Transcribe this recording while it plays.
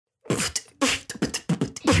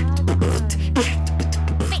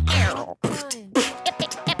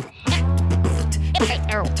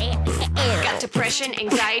depression,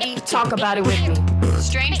 anxiety, talk about it with me.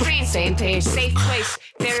 Strange brain, same page, safe place.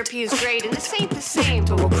 Therapy is great, and this ain't the same,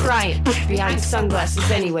 but we're crying behind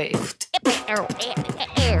sunglasses anyway.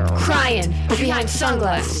 Crying behind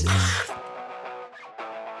sunglasses.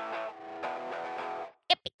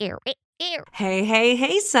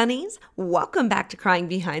 Hey, Sunnies. Welcome back to Crying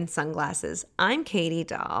Behind Sunglasses. I'm Katie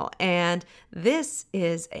Dahl, and this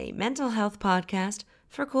is a mental health podcast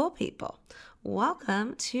for cool people.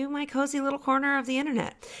 Welcome to my cozy little corner of the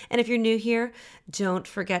internet. And if you're new here, don't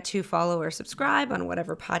forget to follow or subscribe on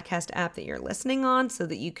whatever podcast app that you're listening on so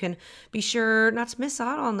that you can be sure not to miss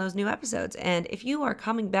out on those new episodes. And if you are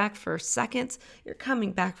coming back for seconds, you're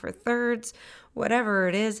coming back for thirds, whatever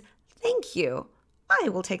it is, thank you. I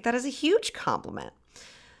will take that as a huge compliment.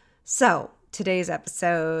 So today's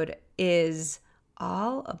episode is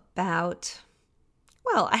all about,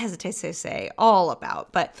 well, I hesitate to say all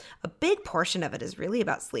about, but a big portion of it is really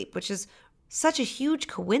about sleep, which is such a huge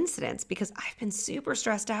coincidence because I've been super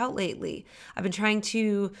stressed out lately. I've been trying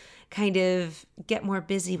to kind of get more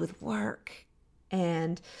busy with work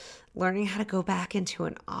and learning how to go back into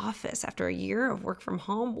an office after a year of work from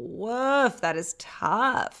home. Woof, that is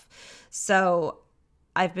tough. So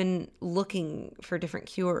I've been looking for different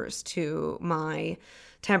cures to my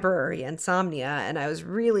temporary insomnia, and I was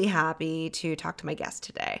really happy to talk to my guest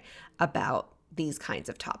today about these kinds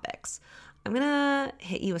of topics. I'm going to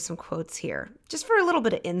hit you with some quotes here, just for a little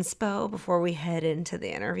bit of inspo before we head into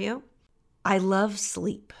the interview. I love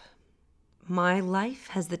sleep. My life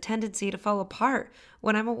has the tendency to fall apart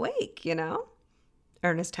when I'm awake,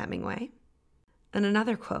 Ernest Hemingway. And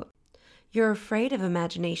another quote, you're afraid of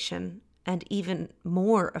imagination and even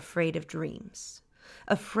more afraid of dreams,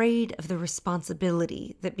 afraid of the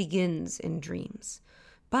responsibility that begins in dreams.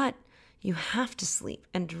 But you have to sleep,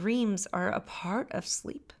 and dreams are a part of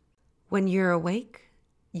sleep. When you're awake,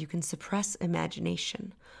 you can suppress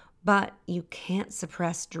imagination, but you can't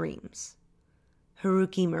suppress dreams.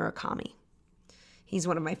 Haruki Murakami. He's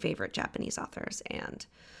one of my favorite Japanese authors, and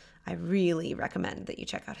I really recommend that you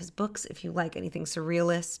check out his books if you like anything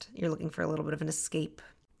surrealist, you're looking for a little bit of an escape.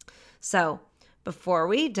 So before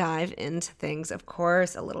we dive into things, of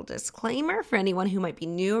course, a little disclaimer for anyone who might be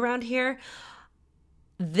new around here.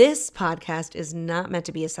 This podcast is not meant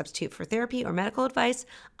to be a substitute for therapy or medical advice.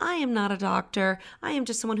 I am not a doctor. I am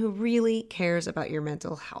just someone who really cares about your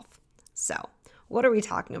mental health. So what are we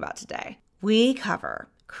talking about today? We cover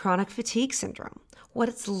chronic fatigue syndrome, what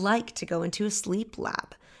it's like to go into a sleep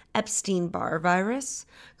lab, Epstein-Barr virus,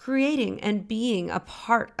 creating and being a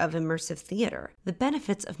part of immersive theater, the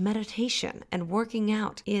benefits of meditation and working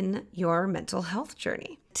out in your mental health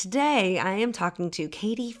journey. Today, I am talking to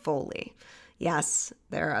Katie Foley. Yes,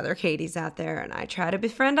 there are other Katies out there, and I try to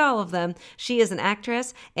befriend all of them. She is an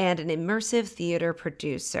actress and an immersive theater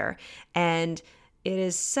producer, and it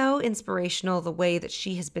is so inspirational the way that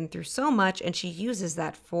she has been through so much, and she uses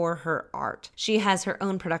that for her art. She has her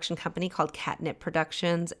own production company called Catnip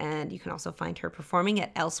Productions, and you can also find her performing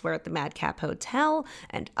at Elsewhere at the Madcap Hotel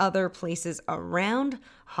and other places around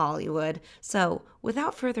Hollywood. So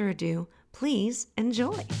without further ado, please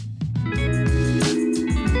enjoy.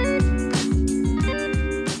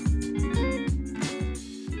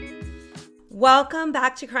 Welcome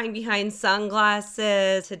back to Crying Behind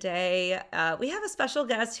Sunglasses. Today, we have a special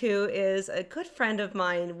guest who is a good friend of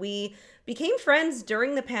mine. We became friends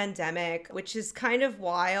during the pandemic, which is kind of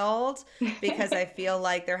wild because I feel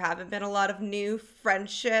like there haven't been a lot of new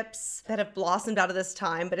friendships that have blossomed out of this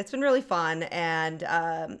time, but it's been really fun. And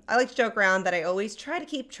I like to joke around that I always try to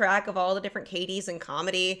keep track of all the different Katies in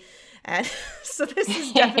comedy. And so this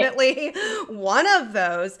is definitely one of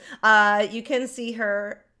those. You can see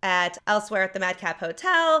her at Elsewhere at the Madcap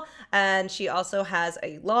Hotel, and she also has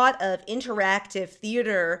a lot of interactive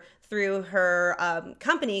theater through her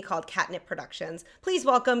company called Catnip Productions. Please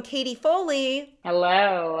welcome Katie Foley.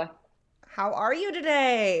 Hello. How are you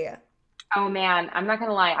today? Oh man, I'm not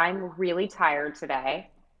gonna lie, I'm really tired today.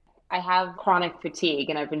 I have chronic fatigue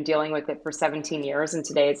and I've been dealing with it for 17 years, and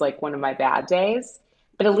today is like one of my bad days.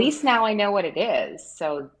 But at least now I know what it is.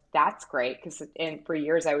 So that's great, because for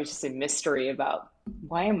years I was just a mystery about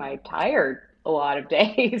why am I tired a lot of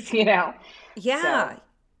days, Yeah. So,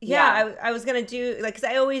 Yeah. I was going to do, like, because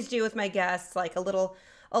I always do with my guests, like a little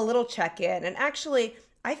check-in. And actually,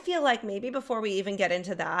 I feel like maybe before we even get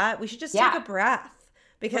into that, we should just take a breath,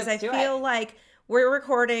 because I feel like we're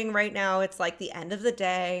recording right now. It's like the end of the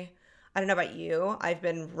day. I don't know about you. I've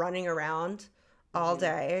been running around all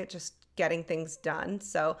day, just getting things done.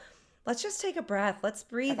 So let's just take a breath. Let's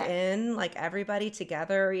breathe in, like everybody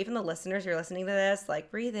together, or even the listeners who are listening to this, like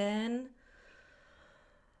breathe in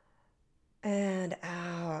and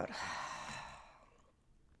out.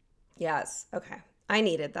 Yes. Okay. I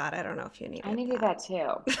needed that. I don't know if you I needed needed that too.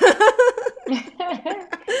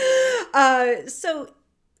 So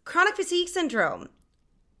chronic fatigue syndrome.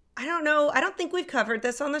 I don't know. I don't think we've covered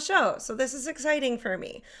this on the show. So this is exciting for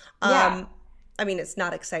me. Yeah. I mean, it's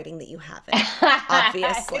not exciting that you haven't,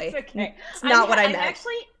 obviously. It's okay. It's not what I I'm meant.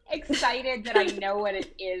 actually excited that I know what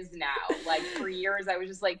it is now. Like for years, I was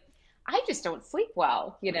just like, I just don't sleep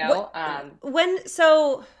well, you know?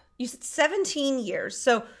 So you said 17 years.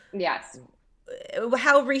 So Yes.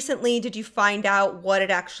 how recently did you find out what it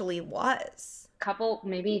actually was?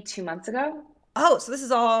 Maybe 2 months ago. Oh, so this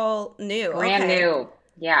is all new. Brand Okay. new.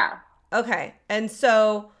 Yeah. Okay. And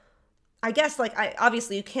so I guess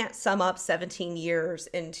obviously you can't sum up 17 years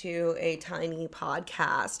into a tiny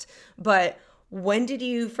podcast, but when did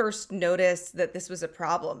you first notice that this was a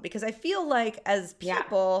problem? Because I feel like as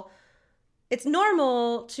people, it's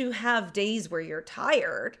normal to have days where you're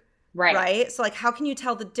tired, right? So like, how can you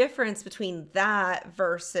tell the difference between that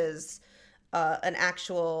versus an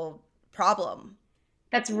actual problem?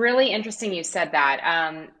 That's really interesting you said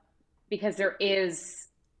that, because there is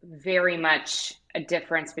very much a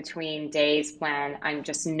difference between days when I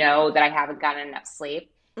just know that I haven't gotten enough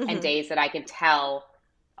sleep and days that I can tell,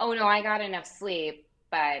 oh no, I got enough sleep,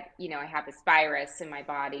 but you know, I have this virus in my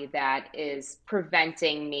body that is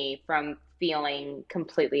preventing me from feeling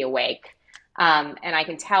completely awake. And I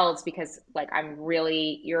can tell it's because like I'm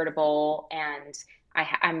really irritable and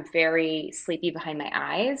I'm very sleepy behind my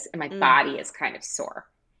eyes and my body is kind of sore.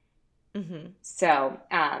 So,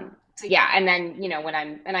 so yeah. And then, you know,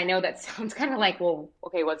 and I know that sounds kind of like, well,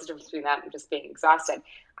 okay, what's the difference between that and just being exhausted?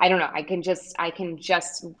 I don't know. I can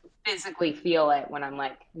just physically feel it when I'm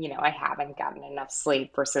like, you know, I haven't gotten enough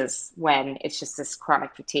sleep versus when it's just this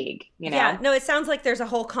chronic fatigue, you know? Yeah, no, it sounds like there's a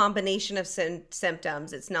whole combination of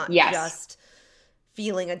symptoms. It's not just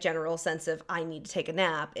feeling a general sense of I need to take a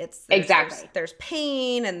nap. There's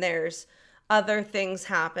pain and there's other things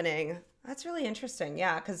happening. That's really interesting.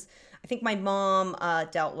 Yeah, because I think my mom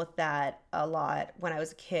dealt with that a lot when I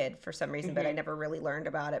was a kid for some reason, but I never really learned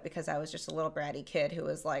about it because I was just a little bratty kid who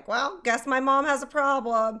was like, well, guess my mom has a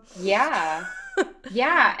problem. Yeah.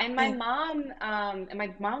 Yeah. And my mom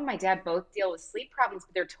and my dad both deal with sleep problems,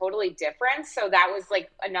 but they're totally different. So that was like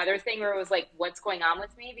another thing where it was like, what's going on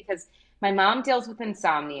with me? Because my mom deals with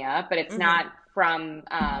insomnia, but it's not from,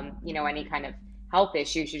 you know, any kind of health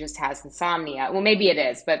issue. She just has insomnia. Well, maybe it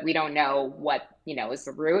is, but we don't know what, you know, is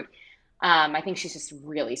the root. I think she's just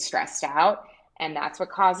really stressed out and that's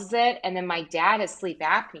what causes it. And then my dad has sleep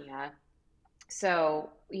apnea.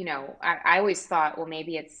 So, you know, I always thought, well,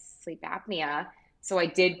 maybe it's sleep apnea. So I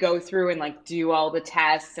did go through and like do all the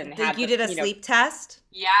tests and you did a sleep test?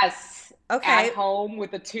 Yes. Okay. At home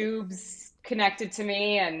with the tubes connected to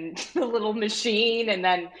me and the little machine. And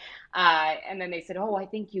then they said, oh, I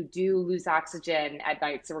think you do lose oxygen at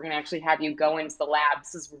night. So we're going to actually have you go into the lab.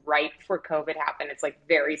 This is right before COVID happened. It's like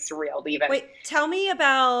very surreal to even. Wait, tell me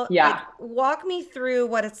about, walk me through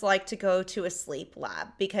what it's like to go to a sleep lab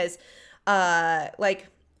because like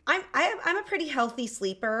I'm a pretty healthy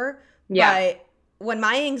sleeper, but when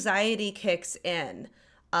my anxiety kicks in,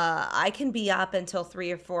 I can be up until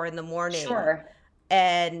 3 or 4 in the morning. Sure.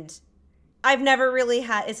 And I've never really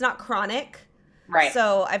it's not chronic. Right.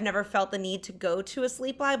 So I've never felt the need to go to a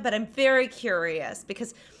sleep lab, but I'm very curious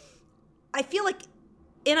because I feel like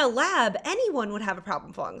in a lab, anyone would have a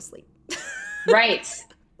problem falling asleep. Right.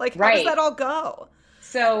 Like, how does that all go?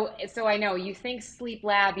 So I know you think sleep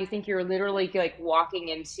lab, you think you're literally like walking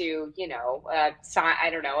into, you know, a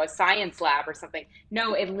science lab or something.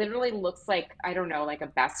 No, it literally looks like, I don't know, like a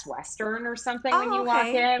Best Western or something when you walk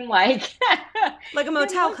in, like like a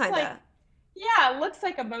motel kind of. Yeah, it looks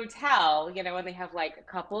like a motel, you know, and they have like a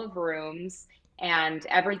couple of rooms and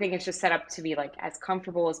everything is just set up to be like as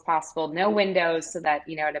comfortable as possible. No windows so that,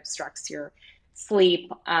 you know, it obstructs your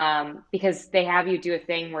sleep, because they have you do a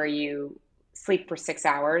thing where you sleep for 6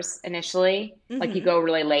 hours initially. Like you go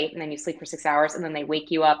really late and then you sleep for 6 hours and then they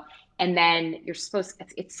wake you up and then you're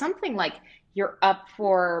it's something like you're up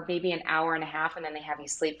for maybe an hour and a half and then they have you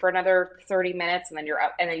sleep for another 30 minutes and then you're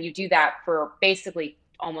up and then you do that for basically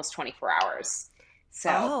almost 24 hours.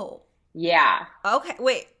 So, yeah. Okay.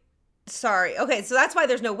 Wait, sorry. Okay. So that's why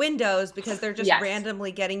there's no windows because they're just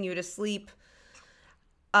randomly getting you to sleep.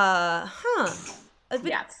 But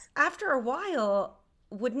after a while,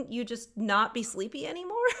 wouldn't you just not be sleepy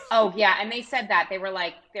anymore? Oh yeah. And they said that they were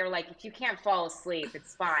like, if you can't fall asleep,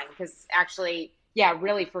 it's fine. Cause actually, yeah,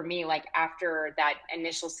 really for me, like after that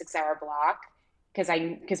initial 6-hour block,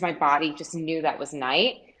 cause my body just knew that was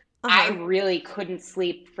night. I really couldn't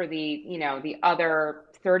sleep for the other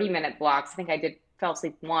 30-minute blocks. I think I fell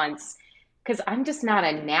asleep once. because I'm just not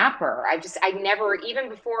a napper. I never, even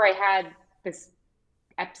before I had this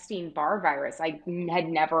Epstein-Barr virus, I had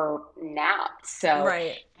never napped. So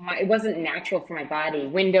Right. it wasn't natural for my body,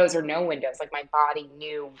 windows or no windows. Like my body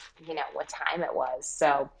knew, what time it was.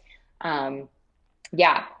 So, um,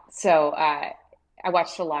 yeah. So I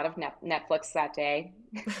watched a lot of Netflix that day.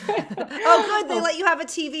 Oh, good. They let you have a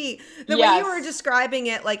TV. The way you were Yes. describing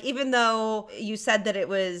it, like, even though you said that it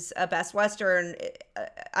was a Best Western,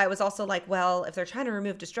 I was also like, well, if they're trying to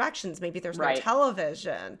remove distractions, maybe there's no Right.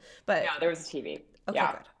 television. No, But there was a TV. okay,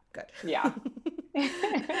 Yeah. good, Yeah. good.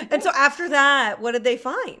 And so after that, what did they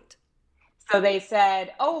find? So they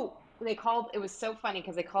said, oh, they called. It was so funny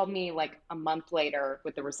because they called me like a month later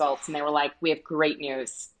with the results, and they were like, "We have great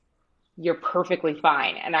news. You're perfectly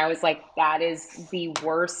fine." And I was like, "That is the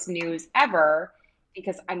worst news ever,"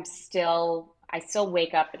 because I still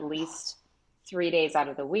wake up at least 3 days out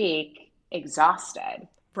of the week exhausted.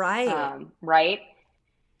 Right. Right?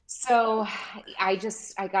 So I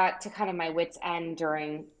got to kind of my wits' end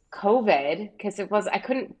during COVID because I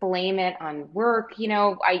couldn't blame it on work.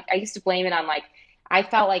 I used to blame it on like, I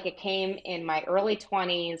felt like it came in my early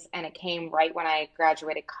 20s and it came right when I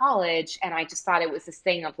graduated college. And I just thought it was this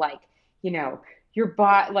thing of like, you know,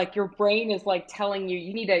 like your brain is like telling you,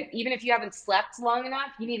 you need to, even if you haven't slept long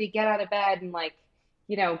enough, you need to get out of bed and like,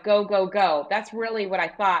 go, go, go. That's really what I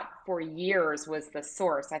thought for years was the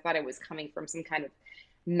source. I thought it was coming from some kind of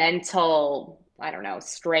mental, I don't know,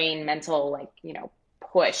 strain, mental, like,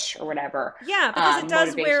 push or whatever, Yeah, because it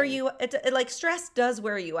does wear motivation. you, like stress does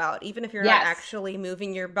wear you out, even if you're not Yes. actually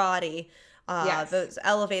moving your body. Yes. Those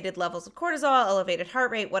elevated levels of cortisol, elevated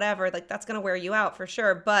heart rate, whatever, like that's going to wear you out for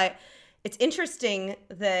sure. But it's interesting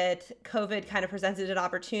that COVID kind of presented an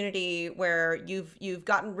opportunity where you've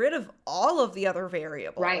gotten rid of all of the other Right.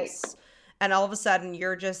 variables, and all of a sudden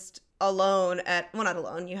you're just alone at, well, not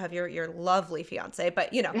alone, you have your lovely fiance,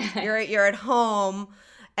 but you're at home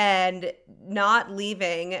and not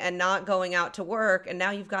leaving and not going out to work, and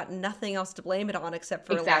now you've got nothing else to blame it on except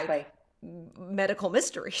for like Exactly. medical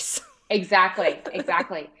mysteries. Exactly,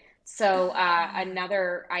 exactly. So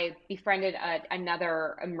I befriended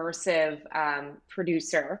another immersive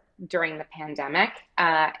producer during the pandemic,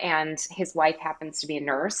 and his wife happens to be a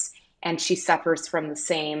nurse, and she suffers from the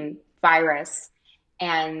same virus.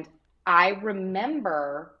 And I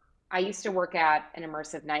remember I used to work at an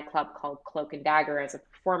immersive nightclub called Cloak and Dagger as a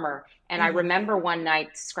performer, and I Hmm. remember one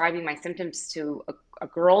night describing my symptoms to a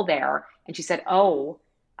girl there, and she said, "Oh."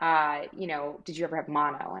 Did you ever have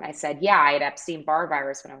mono? And I said, yeah, I had Epstein-Barr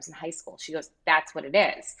virus when I was in high school. She goes, that's what it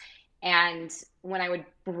is. And when I would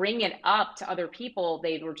bring it up to other people,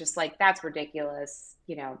 they were just like, that's ridiculous.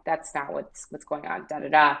 That's not what's going on, da da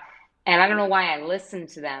da. And I don't know why I listened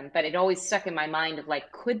to them, but it always stuck in my mind of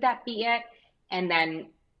like, could that be it? And then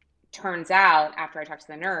turns out after I talked to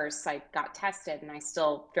the nurse, I got tested and I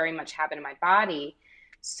still very much have it in my body.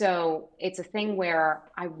 So it's a thing where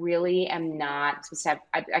I really am not supposed to have,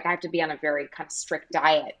 I have to be on a very kind of strict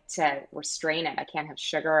diet to restrain it. I can't have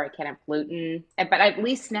sugar, I can't have gluten, but at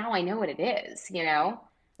least now I know what it is,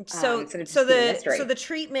 So instead of so just being a the so mystery. the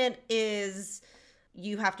treatment is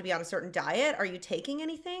you have to be on a certain diet. Are you taking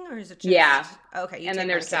anything, or is it Yeah. just okay, you And then take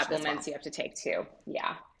there's medication as supplements well? you have to take too.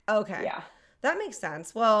 Yeah. Okay. Yeah. That makes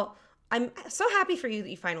sense. Well, I'm so happy for you that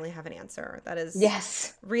you finally have an answer. That is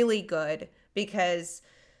Yes. really good because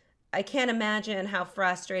I can't imagine how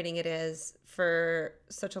frustrating it is for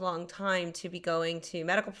such a long time to be going to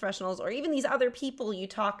medical professionals or even these other people you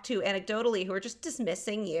talk to anecdotally who are just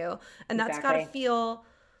dismissing you. And that's got to Exactly. feel,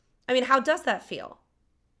 I mean, how does that feel?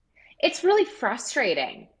 It's really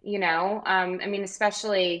frustrating. I mean,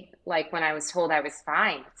 especially like when I was told I was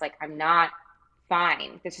fine. It's like, I'm not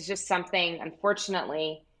fine. This is just something,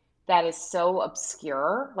 unfortunately, that is so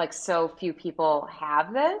obscure. Like, so few people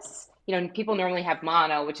have this. People normally have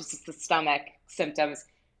mono, which is just the stomach symptoms.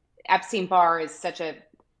 Epstein-Barr is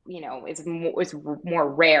is more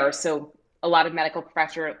rare. So a lot of medical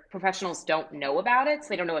professionals don't know about it, so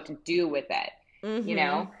they don't know what to do with it. You Mm-hmm.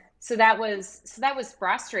 know, so that was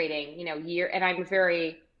frustrating. And I'm a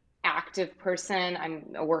very active person.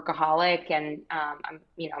 I'm a workaholic, and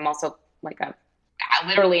I'm also like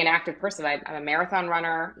literally an active person. I'm a marathon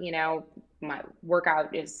runner. My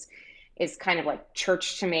workout is kind of like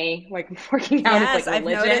church to me. Like working out is like Yes, I've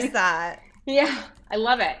noticed religion. that. Yeah, I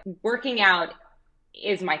love it. Working out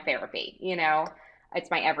is my therapy.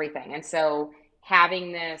 It's my everything. And so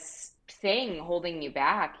having this thing holding you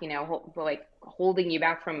back, like holding you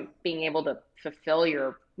back from being able to fulfill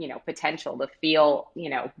your, potential to feel,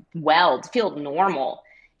 well, to feel normal,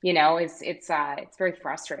 it's very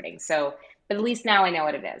frustrating. So, but at least now I know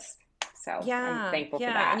what it is. So I'm Yeah, thankful for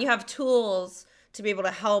yeah. And that. you have tools to be able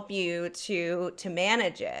to help you to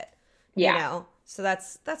manage it, you Yeah. know. So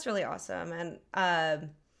that's really awesome. And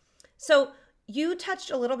so you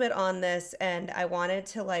touched a little bit on this, and I wanted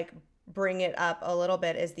to like bring it up a little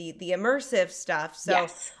bit is the immersive stuff. So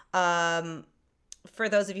Yes. um for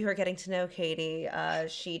those of you who are getting to know Katie,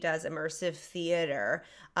 she does immersive theater.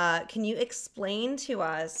 Can you explain to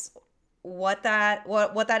us what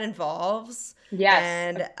that involves Yes,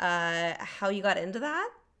 and how you got into that?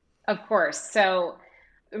 of course. So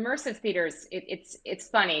immersive theaters, it's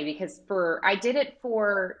funny because for I did it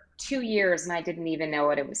for 2 years and I didn't even know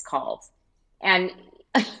what it was called. And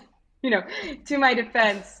you know, to my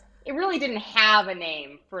defense, it really didn't have a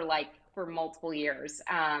name for multiple years.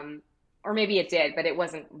 Or maybe it did, but it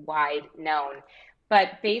wasn't wide known.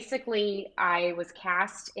 But basically, I was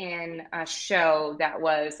cast in a show that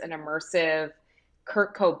was an immersive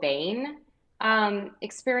Kurt Cobain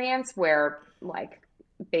experience where like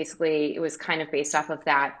basically it was kind of based off of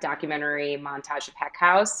that documentary montage of Heck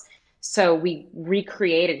House. So we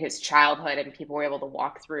recreated his childhood and people were able to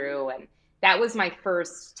walk through, and that was my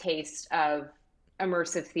first taste of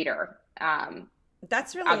immersive theater.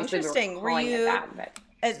 That's really Obviously we were interesting. Were calling it you? that, but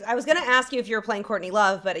I was going to ask you if you were playing Courtney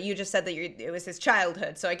Love, but you just said that it was his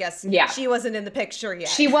childhood, so I guess yeah. she wasn't in the picture yet.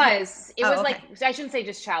 She was. It Oh, was like, okay. I shouldn't say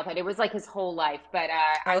just childhood. It was like his whole life. But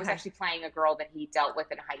I was Okay. actually playing a girl that he dealt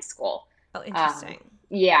with in high school. Oh, Um, interesting.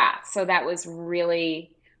 yeah, so that was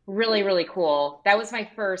really, really, really cool. That was my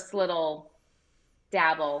first little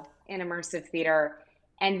dabble in immersive theater.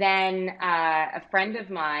 And then a friend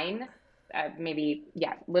of mine, maybe,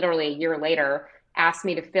 yeah, literally a year later, asked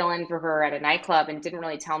me to fill in for her at a nightclub and didn't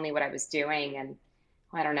really tell me what I was doing. And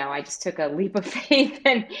I don't know, I just took a leap of faith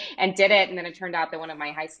and did it. And then it turned out that one of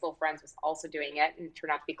my high school friends was also doing it and it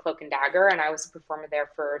turned out to be Cloak and Dagger. And I was a performer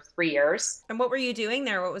there for 3 years. And what were you doing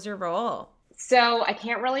there? What was your role? So I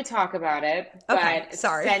can't really talk about it, Okay, but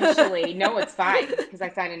sorry. essentially, no, it's fine because I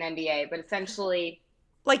signed an NDA, but essentially,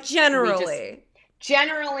 Like we just generally.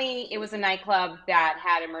 generally it was a nightclub that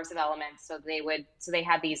had immersive elements. So they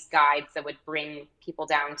had these guides that would bring people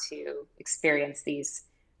down to experience these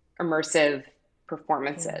immersive Yeah.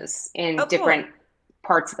 performances in Oh, different cool.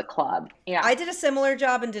 parts of the club. Yeah. I did a similar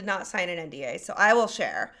job and did not sign an NDA, so I will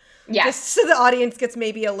share. Just Yes. so the audience gets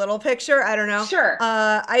maybe a little picture. I don't know. Sure.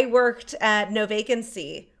 I worked at No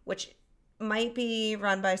Vacancy, which might be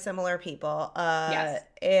run by similar people. Yes.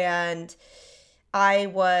 And I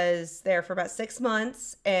was there for about 6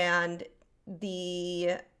 months, and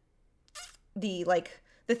the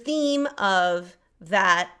the theme of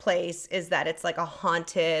that place is that it's like a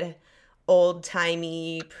haunted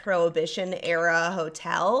old-timey prohibition era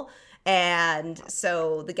hotel. And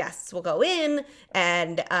so the guests will go in,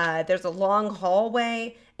 and there's a long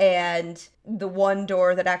hallway, and the one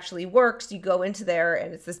door that actually works, you go into there,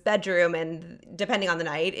 and it's this bedroom. And depending on the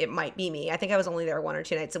night, it might be me. I think I was only there 1 or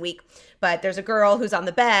 2 nights a week, but there's a girl who's on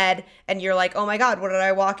the bed, and you're like, oh my God, what did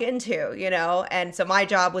I walk into? You know? And so my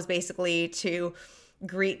job was basically to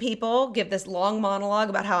greet people, give this long monologue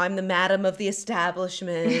about how I'm the madam of the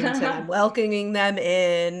establishment and I'm welcoming them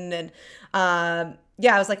in. And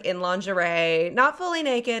yeah, I was like in lingerie, not fully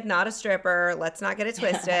naked, not a stripper. Let's not get it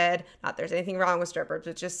twisted. Not there's anything wrong with strippers,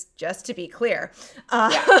 but just to be clear.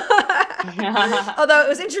 Yeah. Although it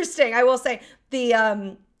was interesting, I will say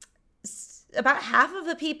the about half of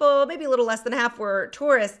the people, maybe a little less than half, were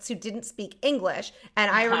tourists who didn't speak English.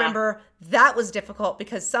 And I remember that was difficult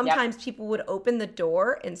because Yep. sometimes people would open the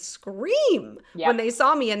door and scream when Yep. they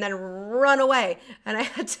saw me and then run away. And I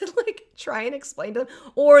had to like try and explain to them,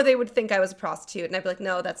 or they would think I was a prostitute. And I'd be like,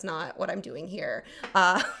 no, that's not what I'm doing here.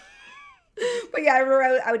 But yeah, I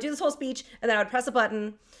remember I would do this whole speech, and then I would press a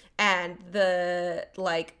button, and the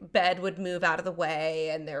like bed would move out of the way,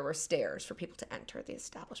 and there were stairs for people to enter the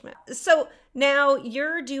establishment. So now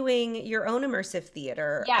you're doing your own immersive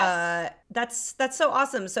theater. Yes. That's so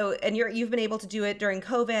awesome. So and you've been able to do it during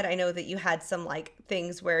COVID. I know that you had some like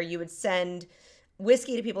things where you would send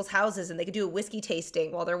whiskey to people's houses and they could do a whiskey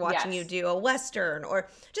tasting while they're watching you Yes. do a Western, or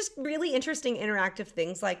just really interesting interactive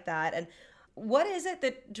things like that. And what is it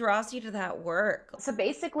that draws you to that work? So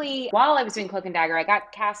basically, while I was doing Cloak and Dagger, I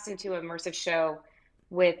got cast into an immersive show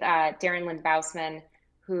with Darren Lynn Bousman,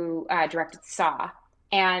 who directed Saw.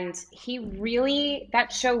 And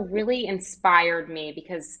that show really inspired me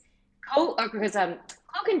Cloak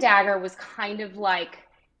and Dagger was kind of like,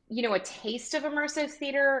 a taste of immersive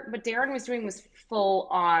theater. What Darren was doing was full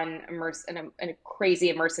on a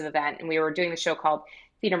crazy immersive event. And we were doing the show called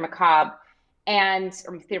Theater Macabre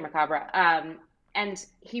or Theater Macabre. And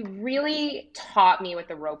he really taught me what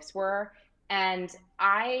the ropes were. And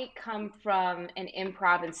I come from an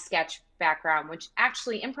improv and sketch background, which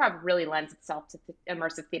actually improv really lends itself to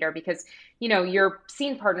immersive theater because, your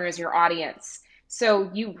scene partner is your audience.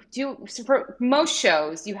 So so for most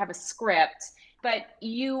shows, you have a script, but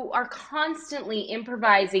you are constantly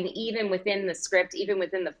improvising even within the script, even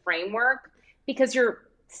within the framework, because your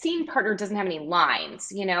scene partner doesn't have any lines,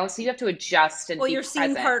 so you have to adjust and Well, be your scene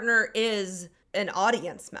present. partner is an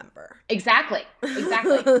audience member. Exactly. So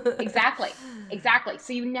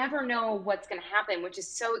you never know what's going to happen, which is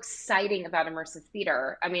so exciting about immersive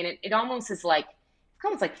theater. I mean, it almost is like, it's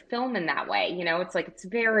almost like film in that way. It's like, it's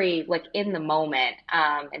very like in the moment,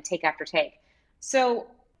 and take after take. So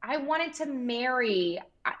I wanted to marry,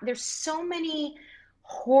 there's so many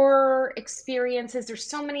horror experiences. There's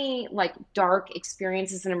so many like dark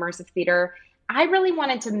experiences in immersive theater. I really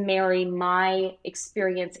wanted to marry my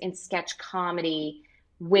experience in sketch comedy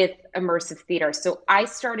with immersive theater. So I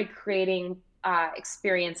started creating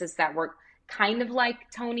experiences that were kind of like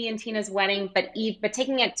Tony and Tina's wedding, but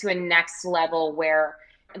taking it to a next level where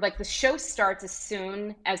like the show starts as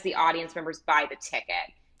soon as the audience members buy the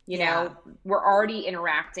ticket. Yeah. We're already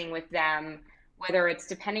interacting with them, whether it's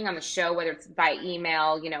depending on the show, whether it's by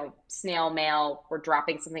email, snail mail, we're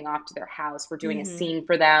dropping something off to their house, we're doing a scene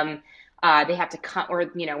for them. They have to come, or,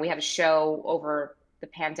 we had a show over the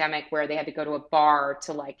pandemic where they had to go to a bar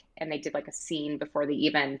and they did like a scene before they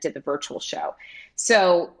even did the virtual show.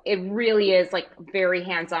 So it really is like very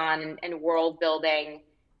hands-on and world building.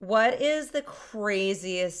 What is the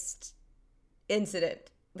craziest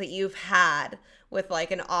incident that you've had with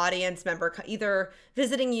like an audience member either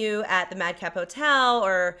visiting you at the Madcap Hotel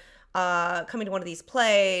or coming to one of these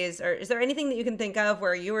plays? Or is there anything that you can think of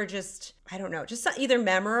where you were just, I don't know, just either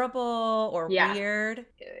memorable or weird?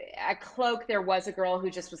 At Cloak, there was a girl who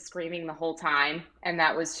just was screaming the whole time. And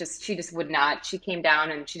that was just, she just would not, she came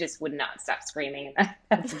down and she just would not stop screaming. And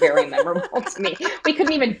that's very memorable to me. We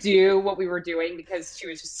couldn't even do what we were doing because she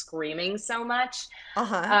was just screaming so much.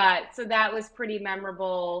 So that was pretty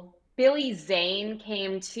memorable. Billy Zane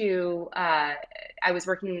came to, I was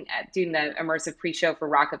working at doing the immersive pre-show for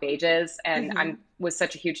Rock of Ages, and I was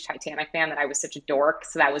such a huge Titanic fan that I was such a dork.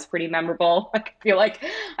 So that was pretty memorable. I feel like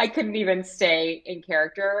I couldn't even stay in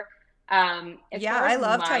character. I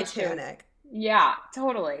love Titanic. Yeah,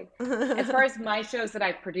 totally. As far as my shows that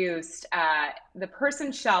I've produced, the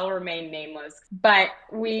person shall remain nameless, but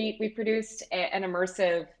we produced an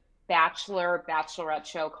immersive bachelorette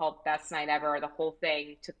show called Best Night Ever. The whole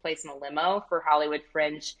thing took place in a limo for Hollywood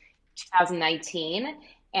Fringe 2019.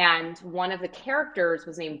 And one of the characters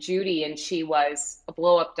was named Judy, and she was a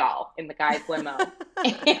blow-up doll in the guy's limo.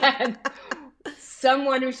 And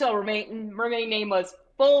someone who shall remain nameless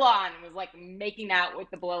full on was like making out with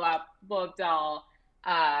the blow-up doll.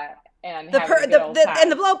 And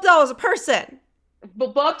the blow-up doll is a person. The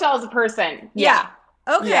blow-up doll is a person. Yeah.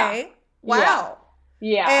 Okay. Yeah. Wow.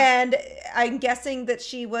 Yeah. And I'm guessing that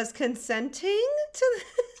she was consenting to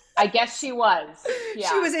this? I guess she was. Yeah.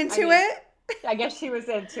 She was into it? I guess she was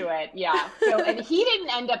into it. Yeah. So, and he didn't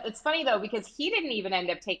end up, it's funny though, because he didn't even end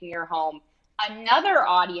up taking her home. Another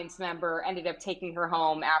audience member ended up taking her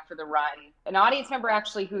home after the run. An audience member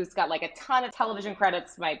actually who's got like a ton of television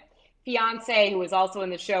credits. My fiance, who was also in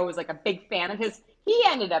the show, was like a big fan of his. He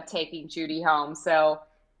ended up taking Judy home. So,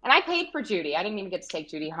 and I paid for Judy. I didn't even get to take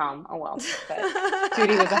Judy home. Oh, well. But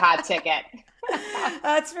Judy was a hot ticket.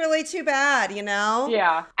 That's really too bad,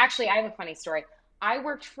 Yeah. Actually, I have a funny story. I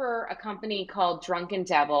worked for a company called Drunken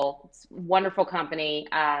Devil. It's a wonderful company,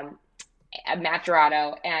 at Matt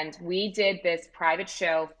Dorado. And we did this private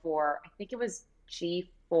show for, I think it was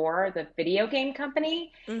G4, the video game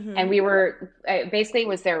company. And we were, basically it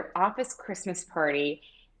was their office Christmas party.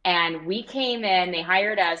 And we came in, they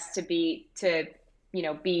hired us to be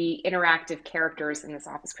interactive characters in this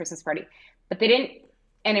office Christmas party, but they didn't.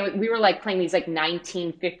 And we were like playing these like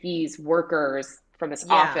 1950s workers from this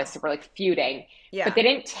office that were like feuding, but they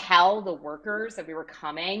didn't tell the workers that we were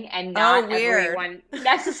coming, and not everyone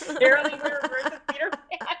necessarily were immersive theater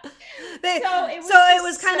fans. So it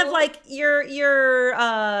was kind of like you're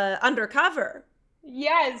undercover.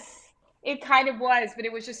 Yes. It kind of was, but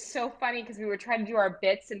it was just so funny because we were trying to do our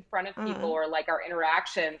bits in front of people or like our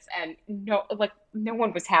interactions, and no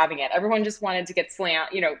one was having it. Everyone just wanted to get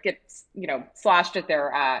sloshed at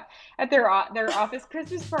their office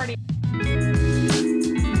Christmas party.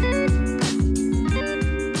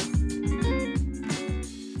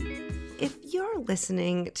 If you're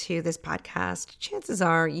listening to this podcast, chances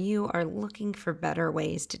are you are looking for better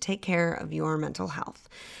ways to take care of your mental health.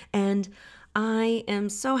 And I am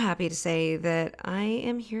so happy to say that I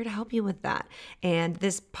am here to help you with that. And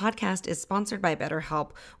this podcast is sponsored by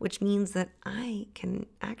BetterHelp, which means that I can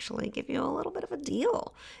actually give you a little bit of a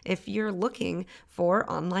deal if you're looking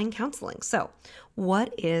for online counseling. So,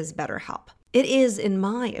 what is BetterHelp? It is, in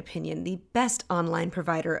my opinion, the best online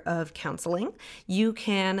provider of counseling. You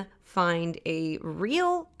can find a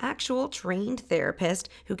real, actual trained therapist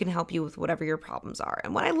who can help you with whatever your problems are.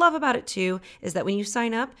 And what I love about it too is that when you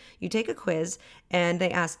sign up, you take a quiz and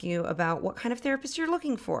they ask you about what kind of therapist you're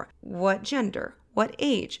looking for, what gender, what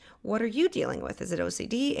age, what are you dealing with? Is it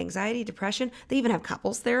OCD, anxiety, depression? They even have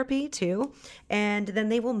couples therapy too. And then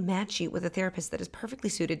they will match you with a therapist that is perfectly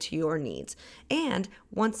suited to your needs. And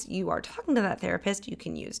once you are talking to that therapist, you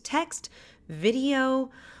can use text, video,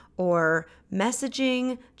 or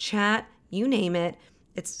messaging, chat, you name it.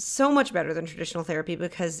 It's so much better than traditional therapy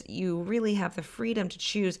because you really have the freedom to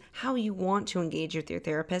choose how you want to engage with your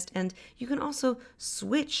therapist. And you can also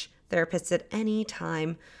switch therapists at any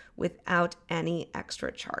time without any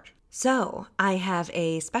extra charge. So I have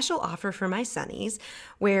a special offer for my Sunnies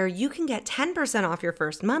where you can get 10% off your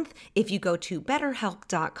first month if you go to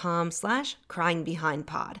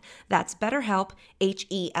betterhelp.com/cryingbehindpod. That's BetterHelp,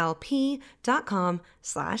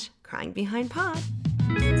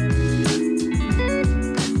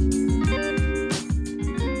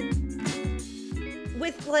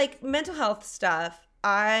 With like mental health stuff,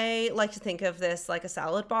 I like to think of this like a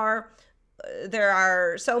salad bar. There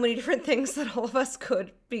are so many different things that all of us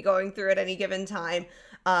could be going through at any given time,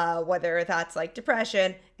 whether that's like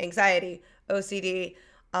depression, anxiety, OCD,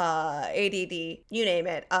 ADD, you name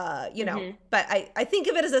it, but I think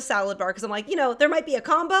of it as a salad bar because I'm like, there might be a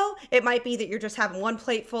combo. It might be that you're just having one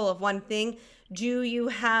plate full of one thing. Do you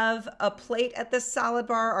have a plate at this salad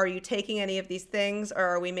bar? Are you taking any of these things, or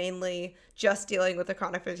are we mainly just dealing with the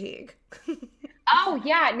chronic fatigue? Oh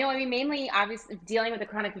yeah, no, I mean mainly obviously dealing with the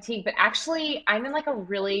chronic fatigue, but actually I'm in like a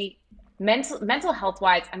really mental health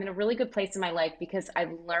wise, I'm in a really good place in my life because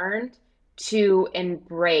I've learned to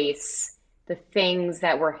embrace the things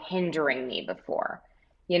that were hindering me before.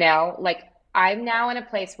 Like I'm now in a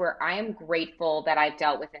place where I am grateful that I've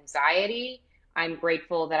dealt with anxiety. I'm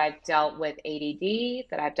grateful that I've dealt with ADD,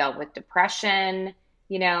 that I've dealt with depression.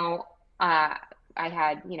 I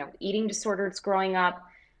had, eating disorders growing up.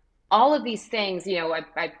 All of these things,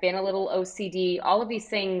 I've been a little OCD, all of these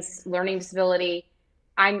things, learning disability,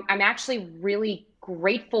 I'm actually really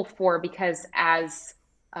grateful for because as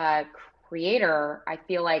a creator, I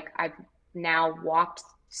feel like I've now been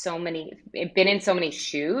in so many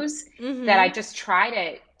shoes that I just try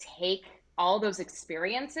to take all those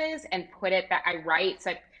experiences and put it back. I write,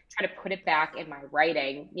 so I try to put it back in my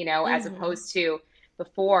writing, as opposed to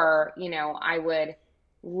before, I would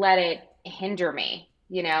let it hinder me.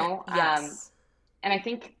 Yes. And I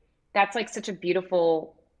think that's like it's such a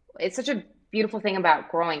beautiful thing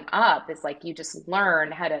about growing up is like you just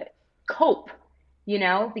learn how to cope,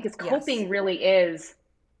 because coping really is,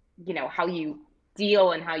 how you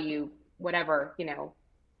deal and how you whatever,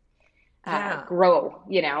 grow,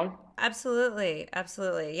 Absolutely.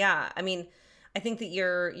 Absolutely. Yeah. I mean, I think that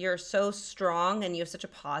you're so strong and you have such a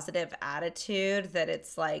positive attitude that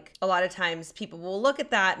it's like a lot of times people will look at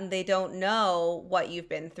that and they don't know what you've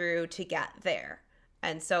been through to get there.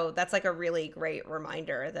 And so that's like a really great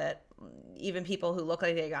reminder that even people who look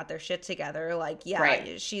like they got their shit together, like, yeah, right.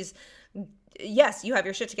 Yes, you have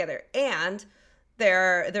your shit together. And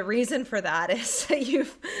the reason for that is that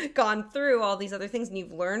you've gone through all these other things and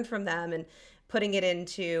you've learned from them, and putting it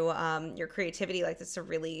into your creativity, like that's a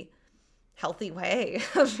really healthy way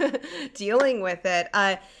of dealing with it.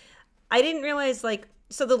 I didn't realize, like,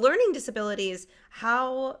 so the learning disabilities,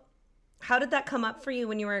 how did that come up for you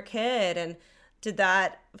when you were a kid? And did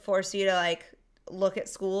that force you to like look at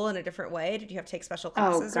school in a different way? Did you have to take special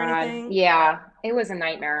classes or anything? Yeah, it was a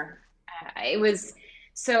nightmare.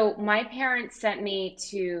 So my parents sent me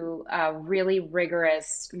to a really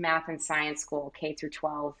rigorous math and science school, K through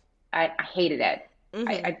 12. I hated it.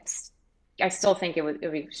 I still think it was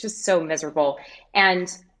just so miserable. And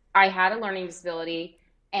I had a learning disability,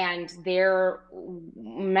 and their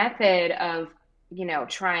method of,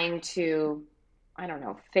 trying to, I don't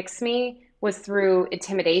know, fix me was through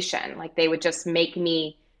intimidation. Like they would just make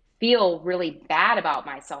me feel really bad about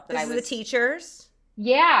myself that This I is the was, teachers?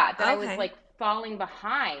 yeah, that I was Okay. like falling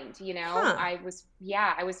behind, Huh. I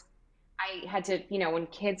had to, when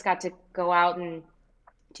kids got to go out and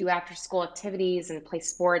do after school activities and play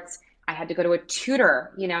sports, I had to go to a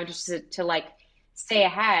tutor, just to like stay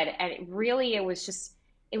ahead. And it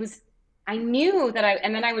was, I knew that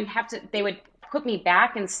and then I would have to, they would put me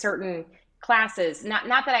back in certain classes. Not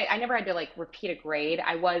that I never had to like repeat a grade.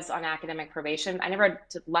 I was on academic probation. I never had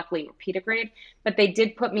to luckily repeat a grade, but they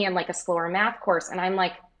did put me in like a slower math course. And I'm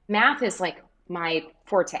like, math is like my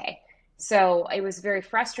forte. So it was very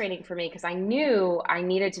frustrating for me because I knew I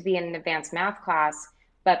needed to be in an advanced math class,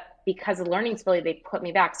 but because of learning disability, they put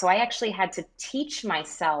me back. So I actually had to teach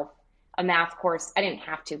myself a math course. I didn't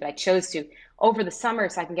have to, but I chose to over the summer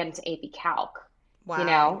so I can get into AP Calc, you Wow.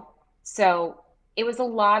 know? So it was a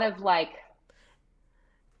lot of like,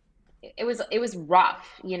 it was rough,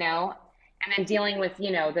 and then dealing with,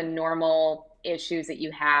 the normal issues that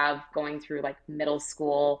you have going through like middle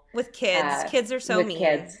school With kids, kids are so with mean.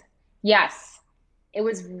 kids. Yes, it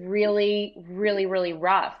was really, really, really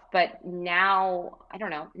rough. But now, I don't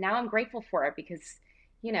know. Now I'm grateful for it because,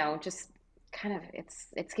 just kind of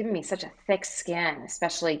it's given me such a thick skin,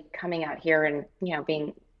 especially coming out here and,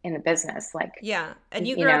 being in the business. Like, Yeah. And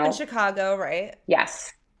you you grew up in know, Chicago, right?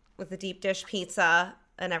 yes. With the deep dish pizza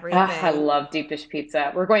and Ah, I everything. love deep dish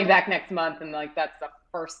pizza. We're going back next month, and like that's the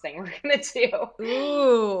first thing we're gonna do.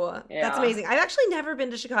 Ooh, that's Yeah. amazing. I've actually never been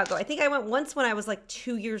to Chicago. I think I went once when I was like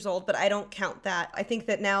 2 years old, but I don't count that. I think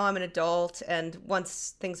that now I'm an adult, and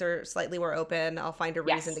once things are slightly more open, I'll find a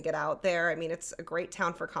reason to Yes, get out there. I mean, it's a great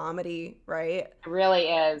town for comedy, right? it really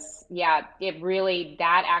is. Yeah, it really,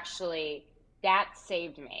 that actually, that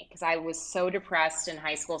saved me because I was so depressed in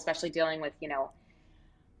high school, especially dealing with,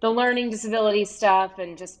 the learning disability stuff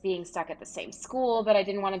and just being stuck at the same school that I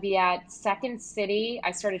didn't want to be at. Second City, I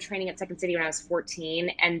started training at Second City when I was 14,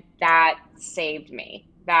 and that saved me.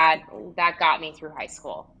 That got me through high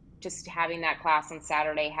school. Just having that class on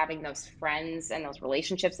Saturday, having those friends and those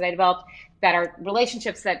relationships that I developed that are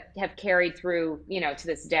relationships that have carried through, to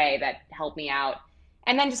this day that help me out.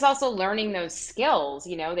 And then just also learning those skills,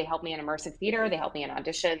 they help me in immersive theater, they help me in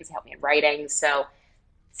auditions, they help me in writing. So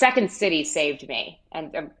Second City saved me,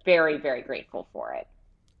 and I'm very, very grateful for it.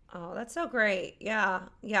 Oh, that's so great. Yeah.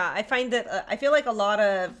 Yeah. I find that I feel like a lot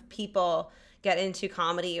of people get into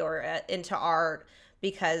comedy or into art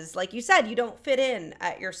because, like you said, you don't fit in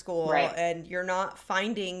at your school Right. and you're not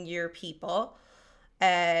finding your people.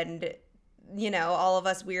 And, all of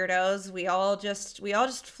us weirdos, we all just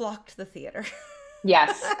flock to the theater.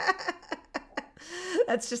 Yes,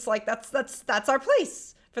 That's just like that's our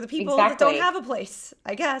place for the people that don't have exactly. a place,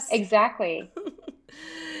 I guess. Exactly.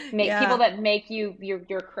 Make people Yeah. that make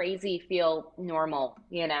your crazy feel normal.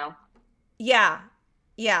 Yeah.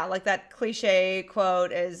 Yeah, like that cliche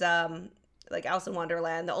quote is like Alice in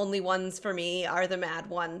Wonderland, the only ones for me are the mad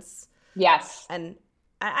ones. Yes. And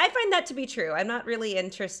I find that to be true. I'm not really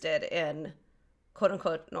interested in quote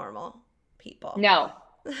unquote normal people. No.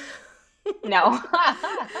 No.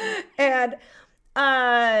 And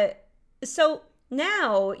uh so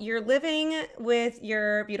now you're living with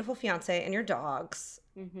your beautiful fiance and your dogs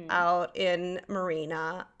hmm out in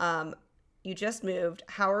Marina. You just moved.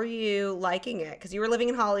 How are you liking it? Because you were living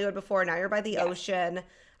in Hollywood before. Now you're by the Yes. ocean.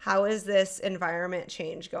 How is this environment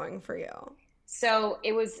change going for you? So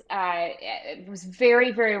it was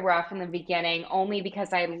very, very rough in the beginning, only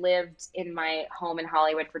because I lived in my home in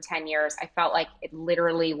Hollywood for 10 years. I felt like it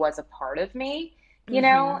literally was a part of me,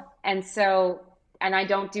 Mm-hmm. And so, and I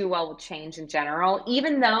don't do well with change in general,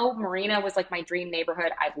 even though Marina was like my dream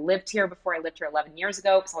neighborhood. I've lived here before. I lived here 11 years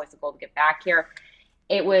ago. It was always a goal to get back here.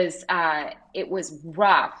 It was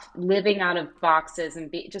rough living out of boxes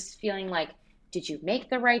and just feeling like, did you make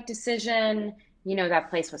the right decision? That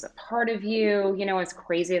place was a part of you. As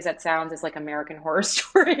crazy as that sounds, as like American Horror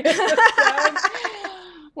Story as that sounds.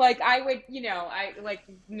 Like I would, I like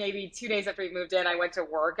maybe 2 days after we moved in, I went to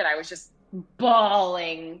work and I was just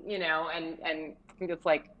bawling, and it's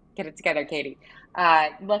like, get it together, Katie.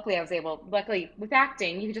 Luckily, I was able. Luckily, with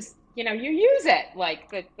acting, you just you use it like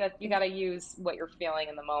that. You got to use what you're feeling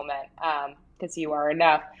in the moment because you are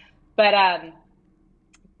enough. But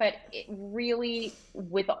it really,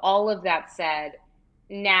 with all of that said,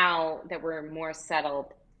 now that we're more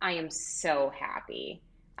settled, I am so happy.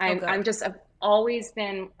 Oh, I'm good. just I've always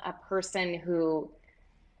been a person who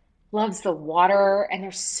loves the water, and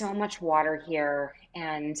there's so much water here,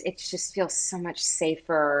 and it just feels so much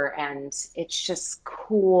safer, and it's just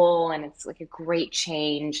cool, and it's like a great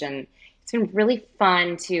change, and it's been really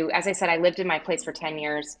fun to, as I said, I lived in my place for 10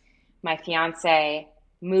 years. My fiance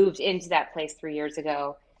moved into that place 3 years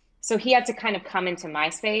ago, so he had to kind of come into my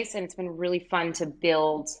space, and it's been really fun to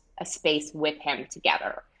build a space with him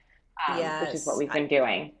together, which is what Yes. we've been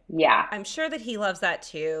doing. Yeah, I'm sure that he loves that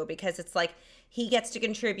too because it's like he gets to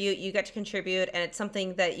contribute, you get to contribute, and it's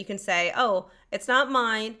something that you can say, oh, it's not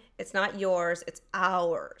mine, it's not yours, it's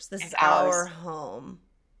ours. This is it's our ours. home,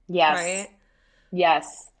 Yes. right?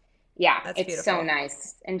 Yes. Yeah, That's it's so beautiful.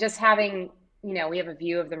 nice. And just having, we have a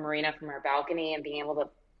view of the marina from our balcony and being able to,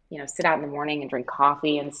 sit out in the morning and drink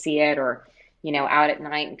coffee and see it, or, out at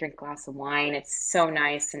night and drink a glass of wine. It's so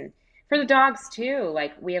nice. And for the dogs too,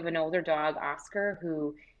 like we have an older dog, Oscar,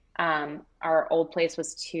 who our old place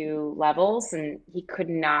was 2 levels and he could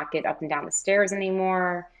not get up and down the stairs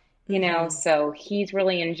anymore. Hmm. So he's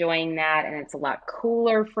really enjoying that, and it's a lot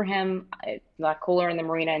cooler for him, a lot cooler in the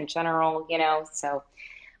marina in general, so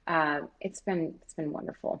it's been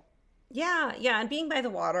wonderful. Yeah, yeah, and being by the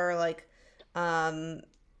water, like, um,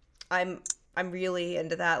 I'm I'm really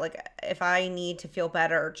into that. Like, if I need to feel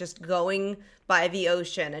better, just going by the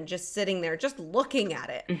ocean and just sitting there, just looking at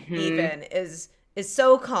it, Hmm. even is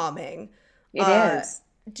so calming. It Uh, is.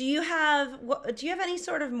 do you have any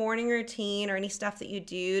sort of morning routine or any stuff that you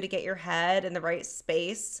do to get your head in the right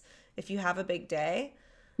space if you have a big day?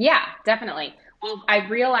 Yeah, definitely. Well, I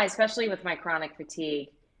realize, especially with my chronic fatigue,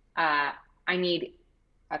 I need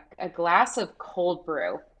a glass of cold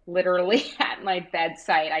brew literally at my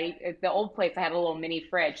bedside. At the old place, I had a little mini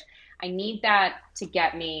fridge. I need that to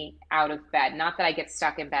get me out of bed. Not that I get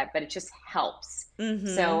stuck in bed, but it just helps. So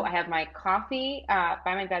Mm-hmm. I have my coffee by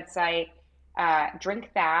my bedside, drink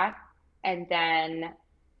that, and then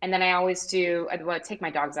I always do. Well, I take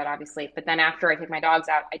my dogs out, obviously, but then after I take my dogs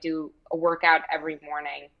out, I do a workout every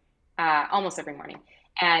morning, almost every morning,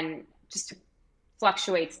 and just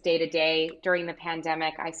fluctuates day to day. During the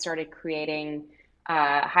pandemic, I started creating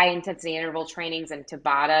high intensity interval trainings and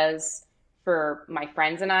Tabatas for my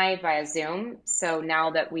friends and I via Zoom. So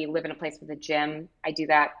now that we live in a place with a gym, I do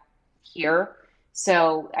that here.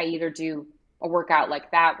 So I either do a workout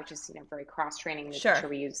like that, which is very cross training, making Sure. sure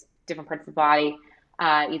we use different parts of the body,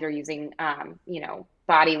 either using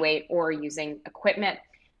body weight or using equipment,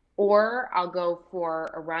 or I'll go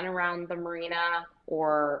for a run around the marina,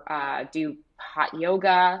 or do hot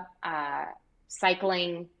yoga,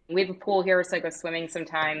 cycling. We have a pool here, so I go swimming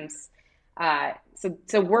sometimes.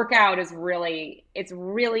 So workout is really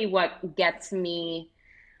what gets me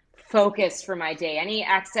focused for my day. Any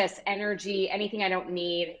excess energy, anything I don't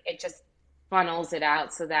need, it just funnels it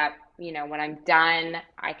out so that, when I'm done,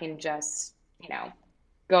 I can just,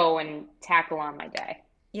 go and tackle on my day.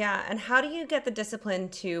 Yeah, and how do you get the discipline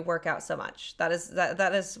to work out so much? That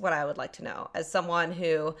is what I would like to know as someone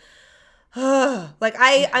who like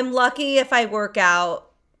I'm lucky if I work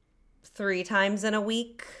out 3 times in a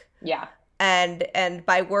week. Yeah, And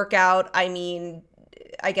by workout, I mean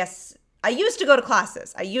I guess I used to go to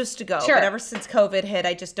classes. I used to go, but sure. ever since COVID hit,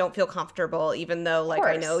 I just don't feel comfortable even though Of like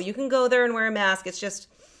I know course. you can go there and wear a mask. It's just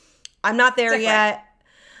I'm not there Different. yet.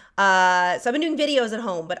 So I've been doing videos at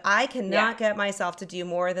home, but I Yeah, cannot get myself to do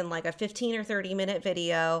more than like a 15 or 30-minute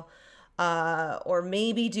video, or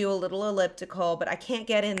maybe do a little elliptical, but I can't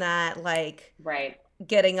get in that like right.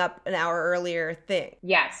 getting up an hour earlier thing.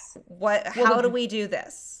 Yes. Well, How do we do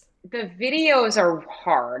this? the videos are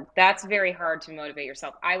hard. That's very hard to motivate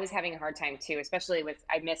yourself. I was having a hard time too, especially with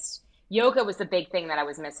I missed yoga was the big thing that I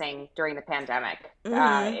was missing during the pandemic.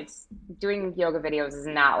 Mm-hmm. It's doing yoga videos is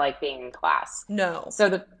not like being in class. No. So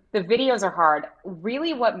the videos are hard.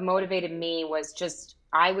 Really, what motivated me was just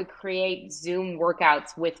I would create Zoom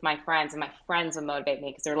workouts with my friends, and my friends would motivate me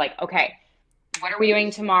because they're like, okay, what are we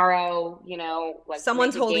doing tomorrow? Let's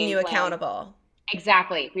Someone's make a holding game you plan. accountable.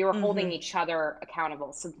 Exactly. We were Mm-hmm. holding each other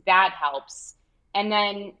accountable. So that helps. And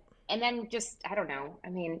then just I don't know. I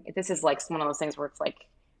mean, this is like one of those things where it's like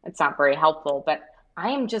it's not very helpful, but I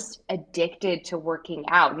am just addicted to working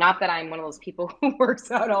out. Not that I'm one of those people who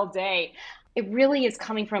works out all day. It really is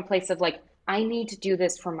coming from a place of like I need to do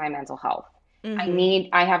this for my mental health. Mm-hmm.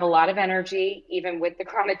 I have a lot of energy even with the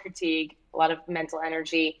chronic fatigue, a lot of mental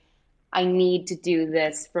energy. I need to do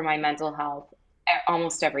this for my mental health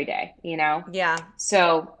almost every day. Yeah.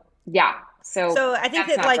 So, yeah, so So I think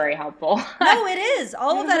that's that not like very helpful. no, it is.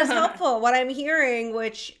 All of that is helpful. What I'm hearing,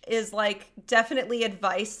 which is like definitely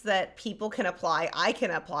advice that people can apply, I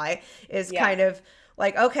can apply, is Yeah, kind of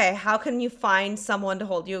like, okay, how can you find someone to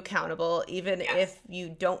hold you accountable, even yes, if you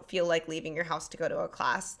don't feel like leaving your house to go to a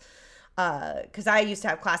class? Because I used to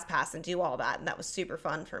have class pass and do all that, and that was super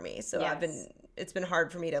fun for me. So yes, it's been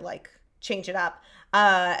hard for me to like change it up.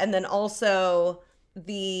 And then also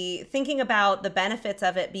the thinking about the benefits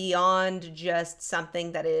of it beyond just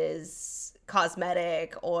something that is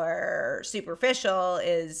cosmetic or superficial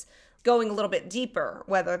is going a little bit deeper,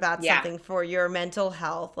 whether that's yeah, something for your mental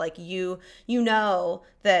health. Like you know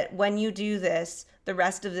that when you do this the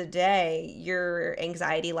rest of the day, your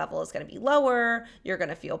anxiety level is going to be lower, you're going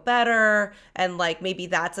to feel better, and like maybe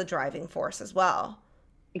that's a driving force as well.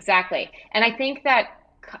 exactly. And I think that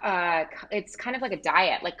it's kind of like a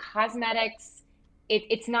diet. Like cosmetics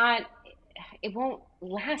it's not, it won't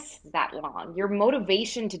last that long. Your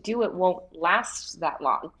motivation to do it won't last that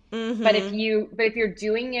long. Mm-hmm. But if you're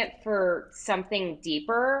doing it for something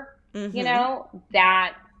deeper, Mm-hmm.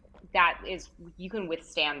 that is, you can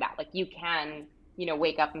withstand that. Like you can,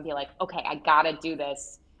 wake up and be like, okay, I gotta do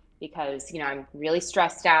this because, I'm really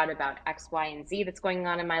stressed out about X, Y, and Z that's going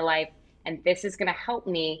on in my life, and this is gonna help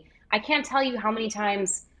me. I can't tell you how many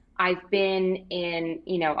times I've been in,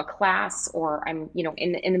 a class, or I'm,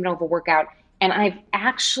 in the middle of a workout, and I've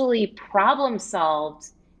actually problem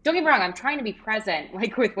solved. Don't get me wrong, I'm trying to be present,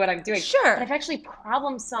 like with what I'm doing, but Sure. I've actually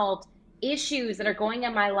problem solved issues that are going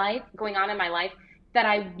on in my life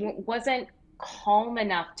that wasn't calm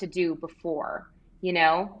enough to do before, you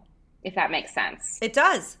know, if that makes sense. It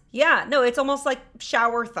does. Yeah. No, it's almost like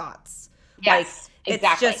shower thoughts. Like Yes, it's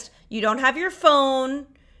exactly. just you don't have your phone,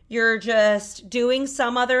 you're just doing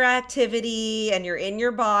some other activity and you're in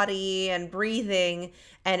your body and breathing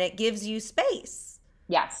and it gives you space.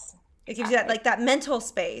 Yes, It gives you that exactly. like that mental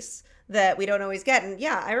space that we don't always get. And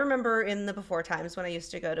yeah, I remember in the before times when I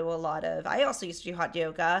used to go to a lot of I also used to do hot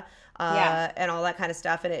yoga Yeah. and all that kind of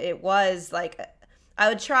stuff. And it was like I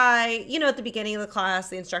would try, at the beginning of the class,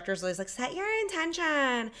 the instructor's always like, set your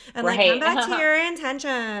intention and like come Right. back to your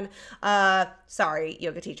intention. Sorry,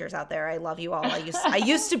 yoga teachers out there. I love you all. I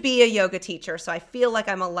used to be a yoga teacher, so I feel like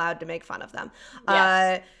I'm allowed to make fun of them.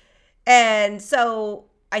 Yes. And so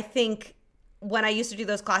I think when I used to do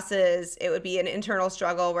those classes, it would be an internal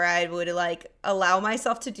struggle where I would like allow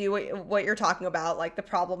myself to do what you're talking about, like the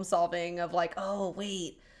problem solving of like, oh,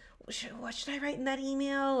 wait, what should I write in that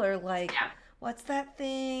email? Or like, Yeah. what's that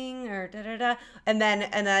thing? Or da da da. And then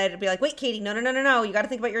I'd be like, wait, Katie, no, no, no, no, no. You got to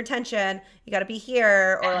think about your attention. You got to be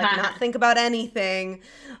here or like not think about anything.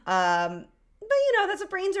 But that's what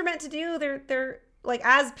brains are meant to do. They're like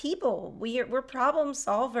as people, we're problem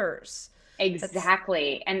solvers. That's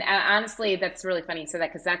Exactly. And honestly, that's really funny you said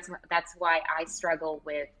that, because that's why I struggle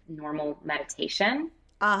with normal meditation.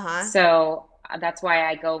 uh-huh. So that's why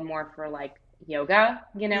I go more for like yoga,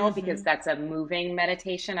 because Mm-hmm. that's a moving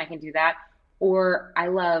meditation. I can do that. Or I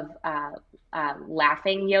love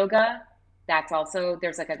laughing yoga. That's also,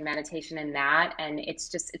 there's like a meditation in that. And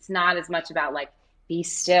it's not as much about like, be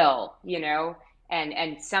still,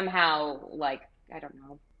 and somehow like, I don't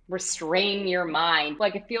know, restrain your mind.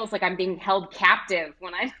 Like it feels like I'm being held captive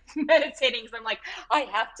when I'm meditating. So I'm like, I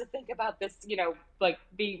have to think about this, like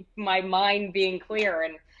be my mind being clear,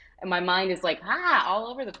 and my mind is like all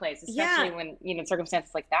over the place, especially Yeah. when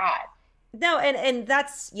circumstances like that. No, and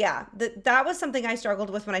that's yeah, that was something I struggled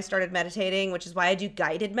with when I started meditating, which is why I do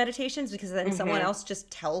guided meditations because then someone Hmm. else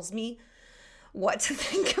just tells me what to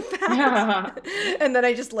think about. And then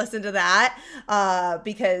I just listen to that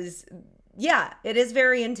because yeah, it is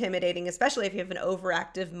very intimidating, especially if you have an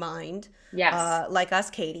overactive mind Yes. like us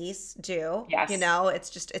Katie's do. Yes.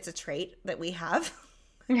 It's a trait that we have.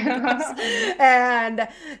 I guess. And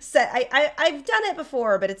I've done it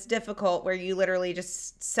before, but it's difficult where you literally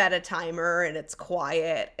just set a timer and it's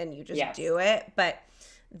quiet and you just Yes. do it. But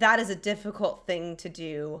that is a difficult thing to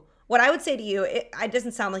do. What I would say to you, it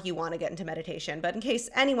doesn't sound like you want to get into meditation, but in case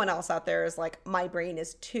anyone else out there is like, my brain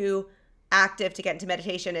is too active to get into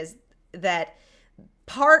meditation, is that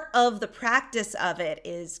part of the practice of it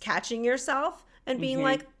is catching yourself and being Hmm.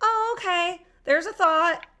 like, oh, okay, there's a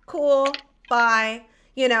thought, cool, bye,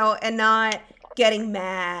 and not getting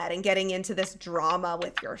mad and getting into this drama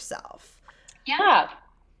with yourself. Yeah,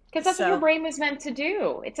 because that's what your So, brain was meant to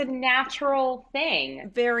do. It's a natural thing.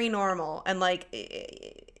 very normal. And like,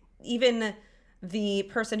 even the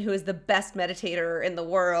person who is the best meditator in the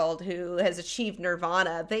world who has achieved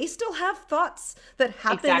nirvana, they still have thoughts that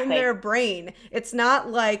happen in Exactly. their brain. It's not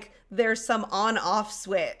like there's some on off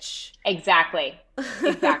switch. Exactly.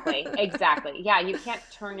 Exactly. Exactly. Yeah, you can't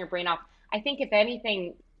turn your brain off. I think if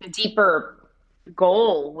anything, the deeper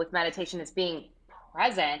goal with meditation is being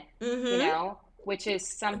present, Mm-hmm. which is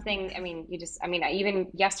something, I mean, even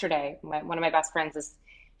yesterday, one of my best friends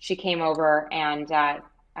she came over, and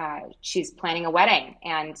she's planning a wedding,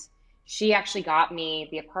 and she actually got me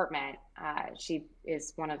the apartment. She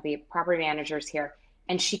is one of the property managers here,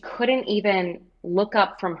 and she couldn't even look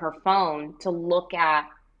up from her phone to look at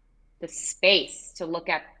the space, to look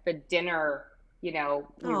at the dinner, we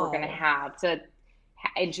were going to Oh, have, to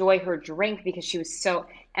enjoy her drink, because she was so,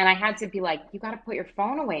 and I had to be like, you got to put your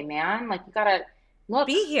phone away, man. Like, you got to look,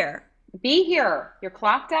 be here. be here. You're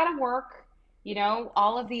clocked out of work.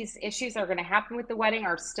 All of these issues that are going to happen with the wedding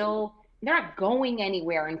are still, they're not going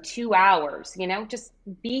anywhere in 2 hours, just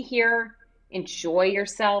be here, enjoy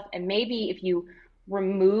yourself. And maybe if you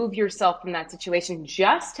remove yourself from that situation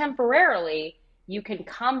just temporarily, you can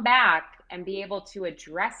come back and be able to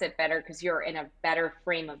address it better because you're in a better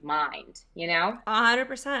frame of mind, you know?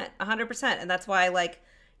 100%, 100%. And that's why, like,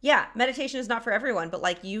 yeah, meditation is not for everyone, but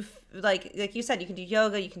like like you said, you can do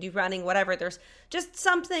yoga, you can do running, whatever. There's just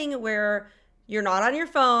something where you're not on your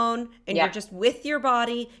phone and you're Yeah. just with your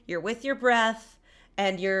body, you're with your breath,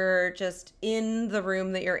 and you're just in the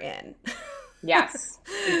room that you're in. Yes,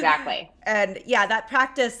 exactly. And yeah, that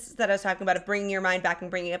practice that I was talking about of bringing your mind back and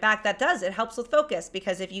bringing it back, it helps with focus,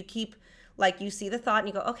 because if you keep, like, you see the thought and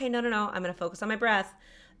you go, okay, no, no, no, I'm going to focus on my breath,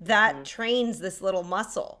 that trains this little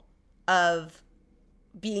muscle of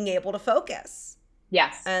being able to focus.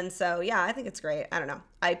 Yes. And so, yeah, I think it's great. I don't know.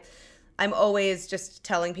 I'm always just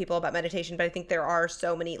telling people about meditation, but I think there are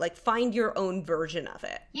so many, like, find your own version of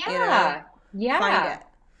it. Yeah. You know? Yeah. Find it.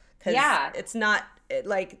 Because Yeah. it's not,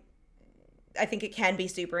 like, I think it can be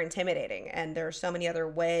super intimidating, and there are so many other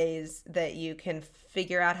ways that you can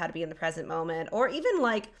figure out how to be in the present moment. Or even,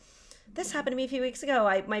 like, this happened to me a few weeks ago.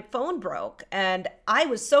 My phone broke, and I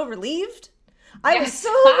was so relieved. I was Yes.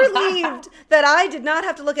 so relieved that I did not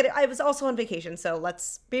have to look at it. I was also on vacation, so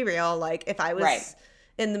let's be real. Like, if I was Right.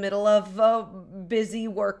 in the middle of a busy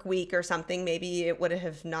work week or something, maybe it would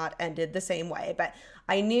have not ended the same way. But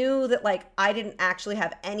I knew that, like, I didn't actually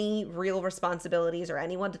have any real responsibilities or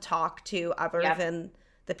anyone to talk to other Yep. than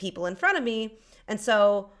the people in front of me. And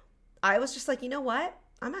so I was just like, you know what?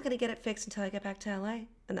 I'm not going to get it fixed until I get back to LA.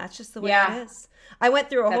 And that's just the way Yeah. it is. I went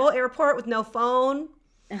through a whole airport with no phone.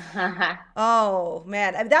 Oh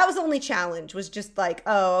man, I mean, that was the only challenge, was just like,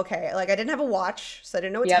 oh, okay, like I didn't have a watch, so I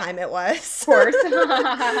didn't know what Yep. time it was. Of course.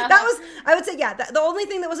 That was, I would say, yeah, the only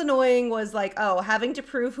thing that was annoying was like, oh, having to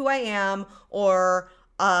prove who I am, or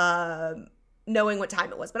knowing what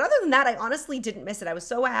time it was. But other than that, I honestly didn't miss it. I was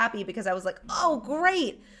so happy because I was like, oh,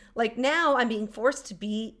 great. Like, now I'm being forced to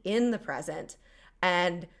be in the present,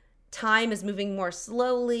 and time is moving more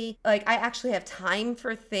slowly. Like, I actually have time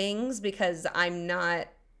for things because I'm not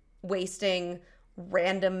wasting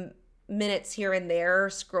random minutes here and there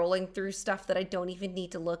scrolling through stuff that I don't even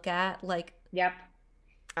need to look at. Like, Yep.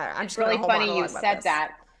 I'm It's just going really to funny you about said this.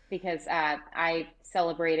 that because I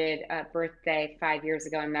celebrated a birthday 5 years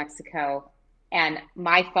ago in Mexico, and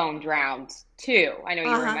my phone drowned too. I know you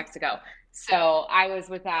were in Uh-huh. Mexico. So I was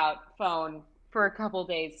without phone for a couple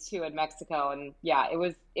days too in Mexico, and yeah, it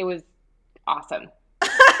was awesome.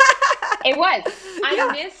 It was.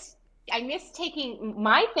 Yeah. I missed taking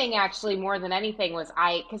my thing actually more than anything was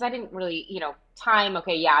because I didn't really, time,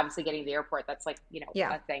 okay, yeah, obviously getting to the airport, that's like,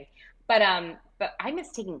 Yeah. a thing. But I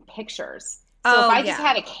miss taking pictures. So if Oh, I just yeah.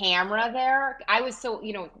 had a camera there, I was so,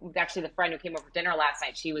 actually the friend who came over for dinner last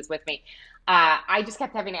night, she was with me. I just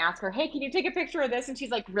kept having to ask her, hey, can you take a picture of this? And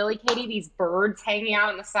she's like, really, Katie, these birds hanging out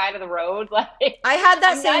on the side of the road? Like, I had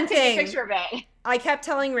that I'm same not taking a thing. picture of it. I kept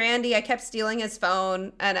telling Randy, I kept stealing his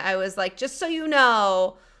phone, and I was like, just so you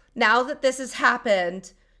know, now that this has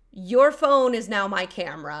happened, your phone is now my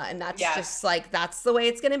camera. And that's just Yes. like, that's the way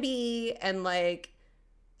it's going to be. And like,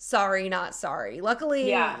 sorry, not sorry. Luckily,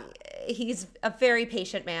 Yeah. he's a very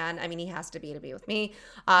patient man. I mean, he has to be with me.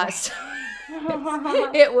 Right. So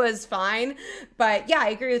it was fine. But yeah, I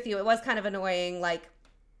agree with you. It was kind of annoying, like,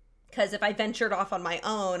 because if I ventured off on my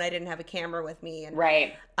own, I didn't have a camera with me. And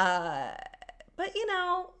Right. but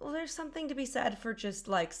there's something to be said for just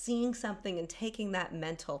like seeing something and taking that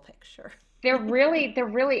mental picture. There really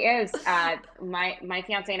is. My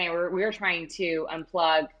fiance and I we were trying to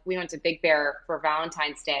unplug. We went to Big Bear for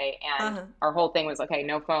Valentine's Day, and Uh-huh. our whole thing was okay,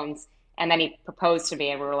 no phones. And then he proposed to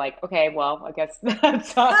me, and we were like, okay, well, I guess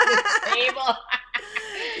that's off the table.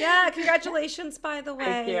 Yeah, congratulations, by the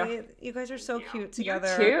Thank you. way. You guys are so cute You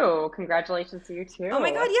together. too. Congratulations to you too. Oh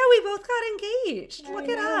my God, yeah, we both got engaged. I Look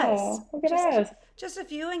at us. know. Look at Just us. just a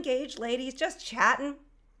few engaged ladies just chatting.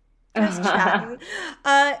 Just chatting.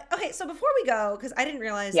 Okay, so before we go, because I didn't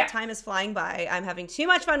realize Yeah. time is flying by, I'm having too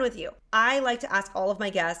much fun with you. I like to ask all of my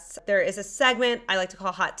guests. There is a segment I like to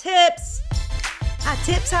call Hot Tips. Hot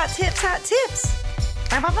tips, hot tips, hot tips.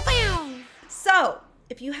 Bow, bow, bow, bow. So,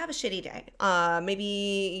 if you have a shitty day, maybe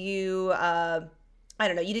you, I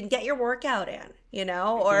don't know, you didn't get your workout in,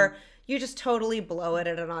 or you just totally blow it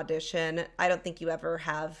at an audition. I don't think you ever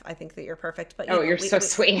have. I think that you're perfect, but Oh, you're so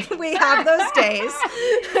sweet. we have those days.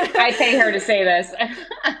 I pay her to say this.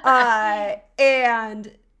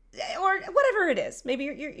 And or whatever it is. Maybe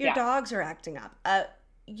your Yeah. dogs are acting up.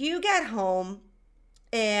 You get home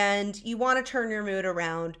and you want to turn your mood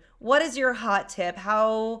around. What is your hot tip?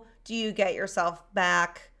 How do you get yourself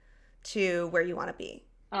back to where you want to be?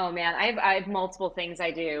 Oh man, I have multiple things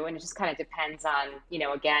I do, and it just kind of depends on,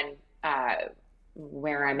 again,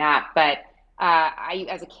 where I'm at. But I,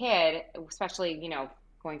 as a kid, especially,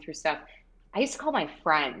 going through stuff, I used to call my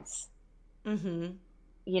friends, Mm-hmm.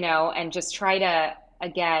 and just try to,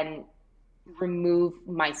 again, remove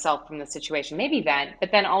myself from the situation. Maybe then,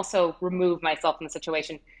 but then also remove myself from the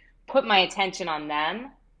situation, put my attention on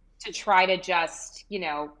them to try to just,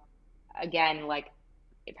 again, like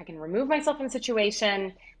if I can remove myself from the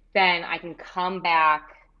situation, then I can come back,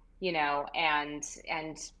 and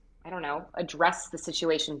I don't know, address the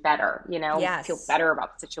situation better, feel Yes. better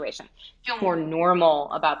about the situation, feel more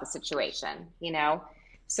normal about the situation.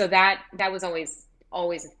 So that was always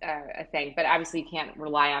a thing, but obviously you can't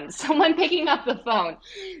rely on someone picking up the phone.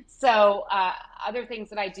 So other things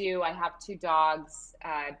that I do, I have two dogs.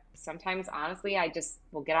 Sometimes, honestly, I just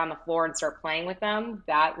will get on the floor and start playing with them.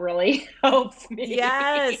 That really helps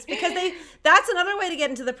Yes, me. because that's another way to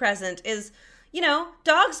get into the present is,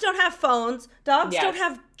 dogs don't have phones. Dogs don't Yes,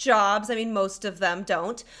 have jobs. I mean, most of them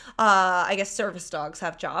don't. I guess service dogs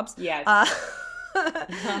have jobs. yes.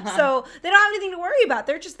 So they don't have anything to worry about.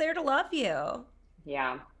 They're just there to love you.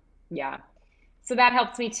 Yeah, yeah. So that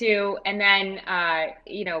helps me too. And then,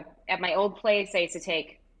 at my old place, I used to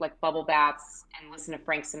take like bubble baths and listen to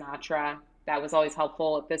Frank Sinatra. That was always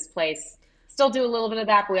helpful. At this place, still do a little bit of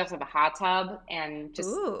that, but we also have a hot tub, and the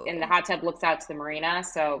Ooh. hot tub looks out to the marina.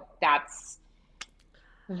 So that's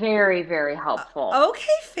very, very helpful. Okay,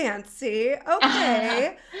 fancy.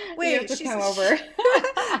 Okay. You have Wait, to come over.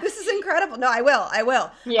 this is incredible. No, I will. I will.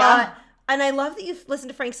 Yeah. And I love that you've listened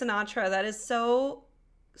to Frank Sinatra. That is so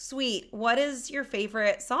sweet. What is your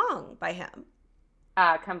favorite song by him?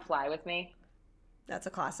 Come fly with me. That's a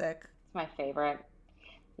classic. It's my favorite.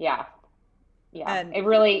 Yeah. Yeah, And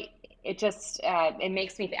it just, it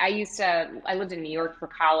makes me, I lived in New York for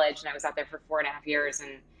college and I was out there for 4.5 years.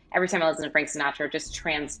 And every time I listen to Frank Sinatra, it just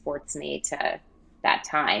transports me to that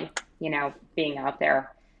time, being out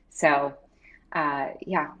there. So,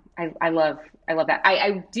 yeah, I love that.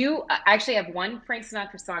 I do actually have one Frank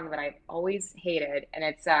Sinatra song that I've always hated, and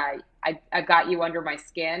it's I got you under my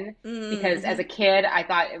skin because as mm-hmm. a kid I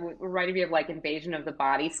thought reminded me of like Invasion of the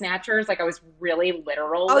Body Snatchers. Like I was really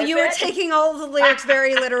literal Oh, with you were it, taking all the lyrics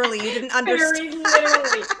very literally. You didn't understand. very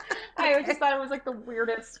literally. I just thought it was like the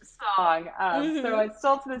weirdest song. So Hmm. I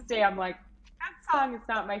still to this day I'm like that song is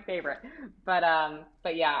not my favorite, but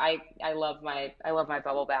yeah, I love my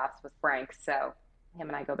bubble baths with Frank. So him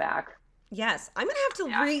and I go back. Yes, I'm gonna have to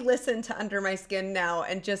Yeah. re-listen to Under My Skin now,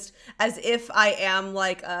 and just as if I am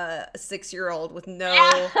like a 6-year-old with no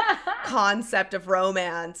Yeah. concept of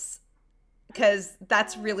romance, because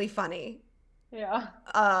that's really funny. Yeah.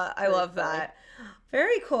 I Very love silly. that.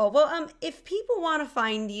 Very cool. Well, if people want to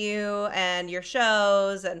find you and your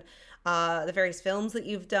shows and the various films that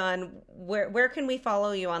you've done, where can we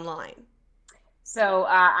follow you online? So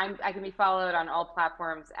I can be followed on all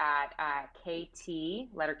platforms at KT,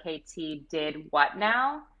 letter KT, did what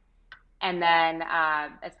now? And then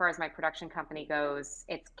as far as my production company goes,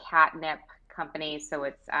 it's Catnip Company. So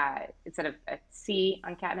it's instead of a C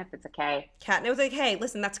on Catnip, it's a K. Cat, and it was like, hey,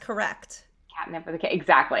 listen, that's correct. Catnip with a K.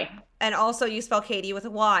 Exactly. And also, you spell Katie with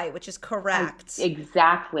a Y, which is correct.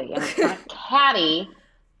 Exactly. And it's not catty.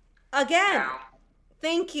 So, Again,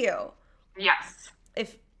 thank you. yes.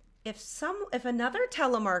 If if another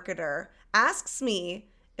telemarketer asks me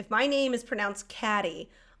if my name is pronounced Caddy,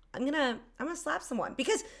 I'm gonna slap someone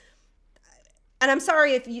because. And I'm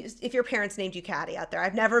sorry if your parents named you Caddy out there.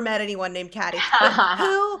 I've never met anyone named Caddy, but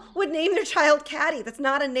who would name their child Caddy? That's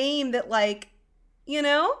not a name that like, you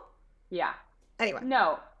know. Yeah. Anyway.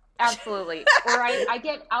 No, absolutely. Or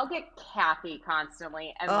I'll get Kathy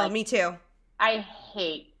constantly, and Oh, like me too. I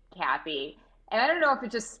hate Kathy. And I don't know if it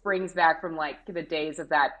just springs back from like the days of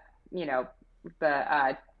that, you know,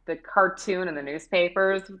 the cartoon in the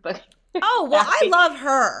newspapers. But Oh, well, I Kathy, love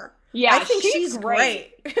her. I yeah, think she's she's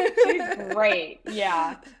great. great. She's great.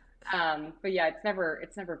 Yeah. But yeah, it's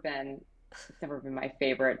never been my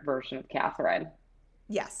favorite version of Catherine.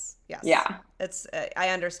 Yes, yes. Yeah. It's I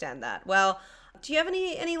understand that. Well, do you have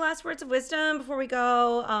any last words of wisdom before we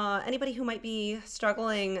go? Anybody who might be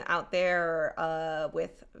struggling out there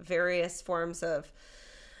with various forms of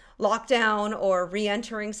lockdown or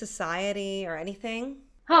re-entering society or anything?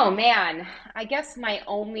 Oh man, I guess my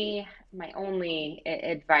only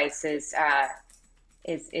advice is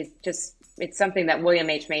just it's something that William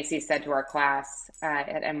H. Macy said to our class at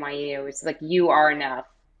NYU. It's like you are enough,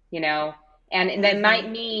 you know, and that Mm-hmm. might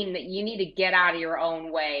mean that you need to get out of your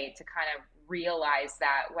own way to kind of realize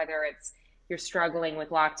that whether it's you're struggling with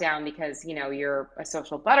lockdown because you're a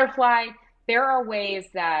social butterfly, there are ways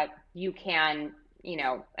that you can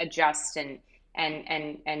adjust and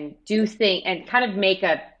do things and kind of make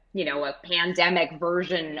a pandemic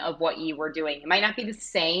version of what you were doing. It might not be the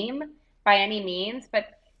same by any means, but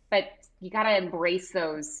you got to embrace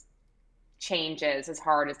those changes as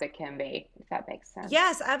hard as it can be, if that makes sense.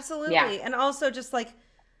 Yes, absolutely. Yeah. And also just like,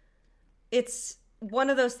 it's one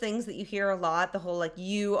of those things that you hear a lot, the whole like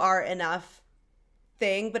you are enough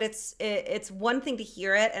thing, but it's one thing to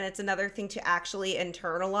hear it and it's another thing to actually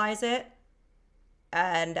internalize it.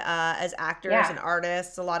 And as actors and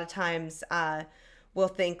artists, a lot of times we'll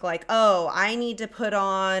think like, oh, I need to put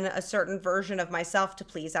on a certain version of myself to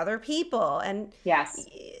please other people. And yes,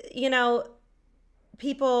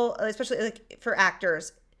 people, especially like for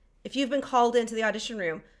actors, if you've been called into the audition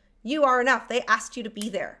room, you are enough. They asked you to be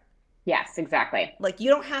there. Yes, exactly. Like, you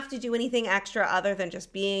don't have to do anything extra other than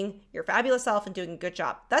just being your fabulous self and doing a good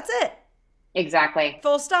job. That's it. Exactly.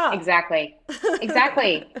 Full stop. Exactly.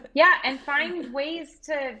 Yeah. And find ways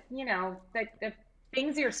to, the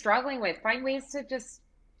things you're struggling with, find ways to just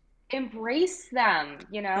embrace them,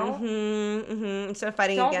 Instead of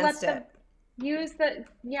fighting Don't against let it. them use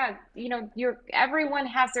everyone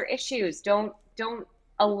has their issues. Don't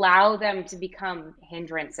allow them to become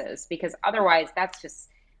hindrances, because otherwise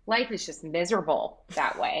life is just miserable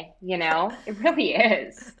that way, It really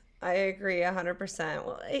is. I agree 100%.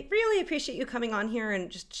 Well, I really appreciate you coming on here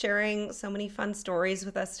and just sharing so many fun stories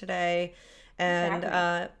with us today.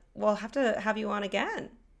 And we'll have to have you on again.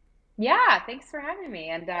 Yeah, thanks for having me.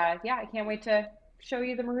 And I can't wait to show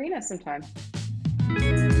you the marina sometime.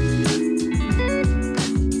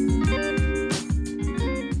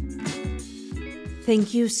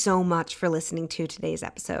 Thank you so much for listening to today's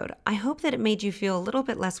episode. I hope that it made you feel a little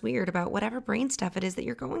bit less weird about whatever brain stuff it is that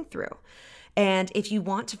you're going through. And if you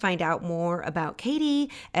want to find out more about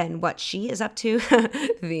Katie and what she is up to,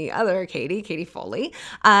 the other Katie Foley,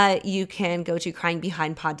 you can go to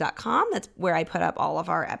cryingbehindpod.com. That's where I put up all of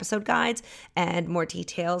our episode guides and more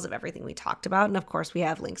details of everything we talked about. And of course, we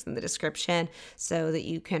have links in the description so that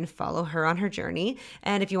you can follow her on her journey.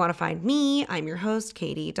 And if you want to find me, I'm your host,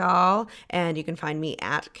 Katie Dahl, and you can find me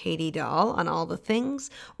at Katie Dahl on all the things.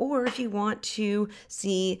 Or if you want to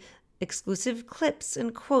see exclusive clips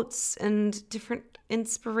and quotes and different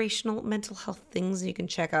inspirational mental health things, you can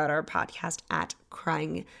check out our podcast at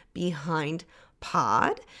Crying Behind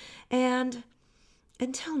Pod. And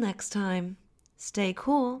until next time, stay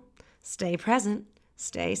cool, stay present,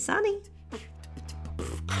 stay sunny.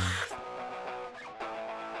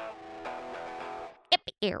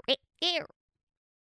 Here,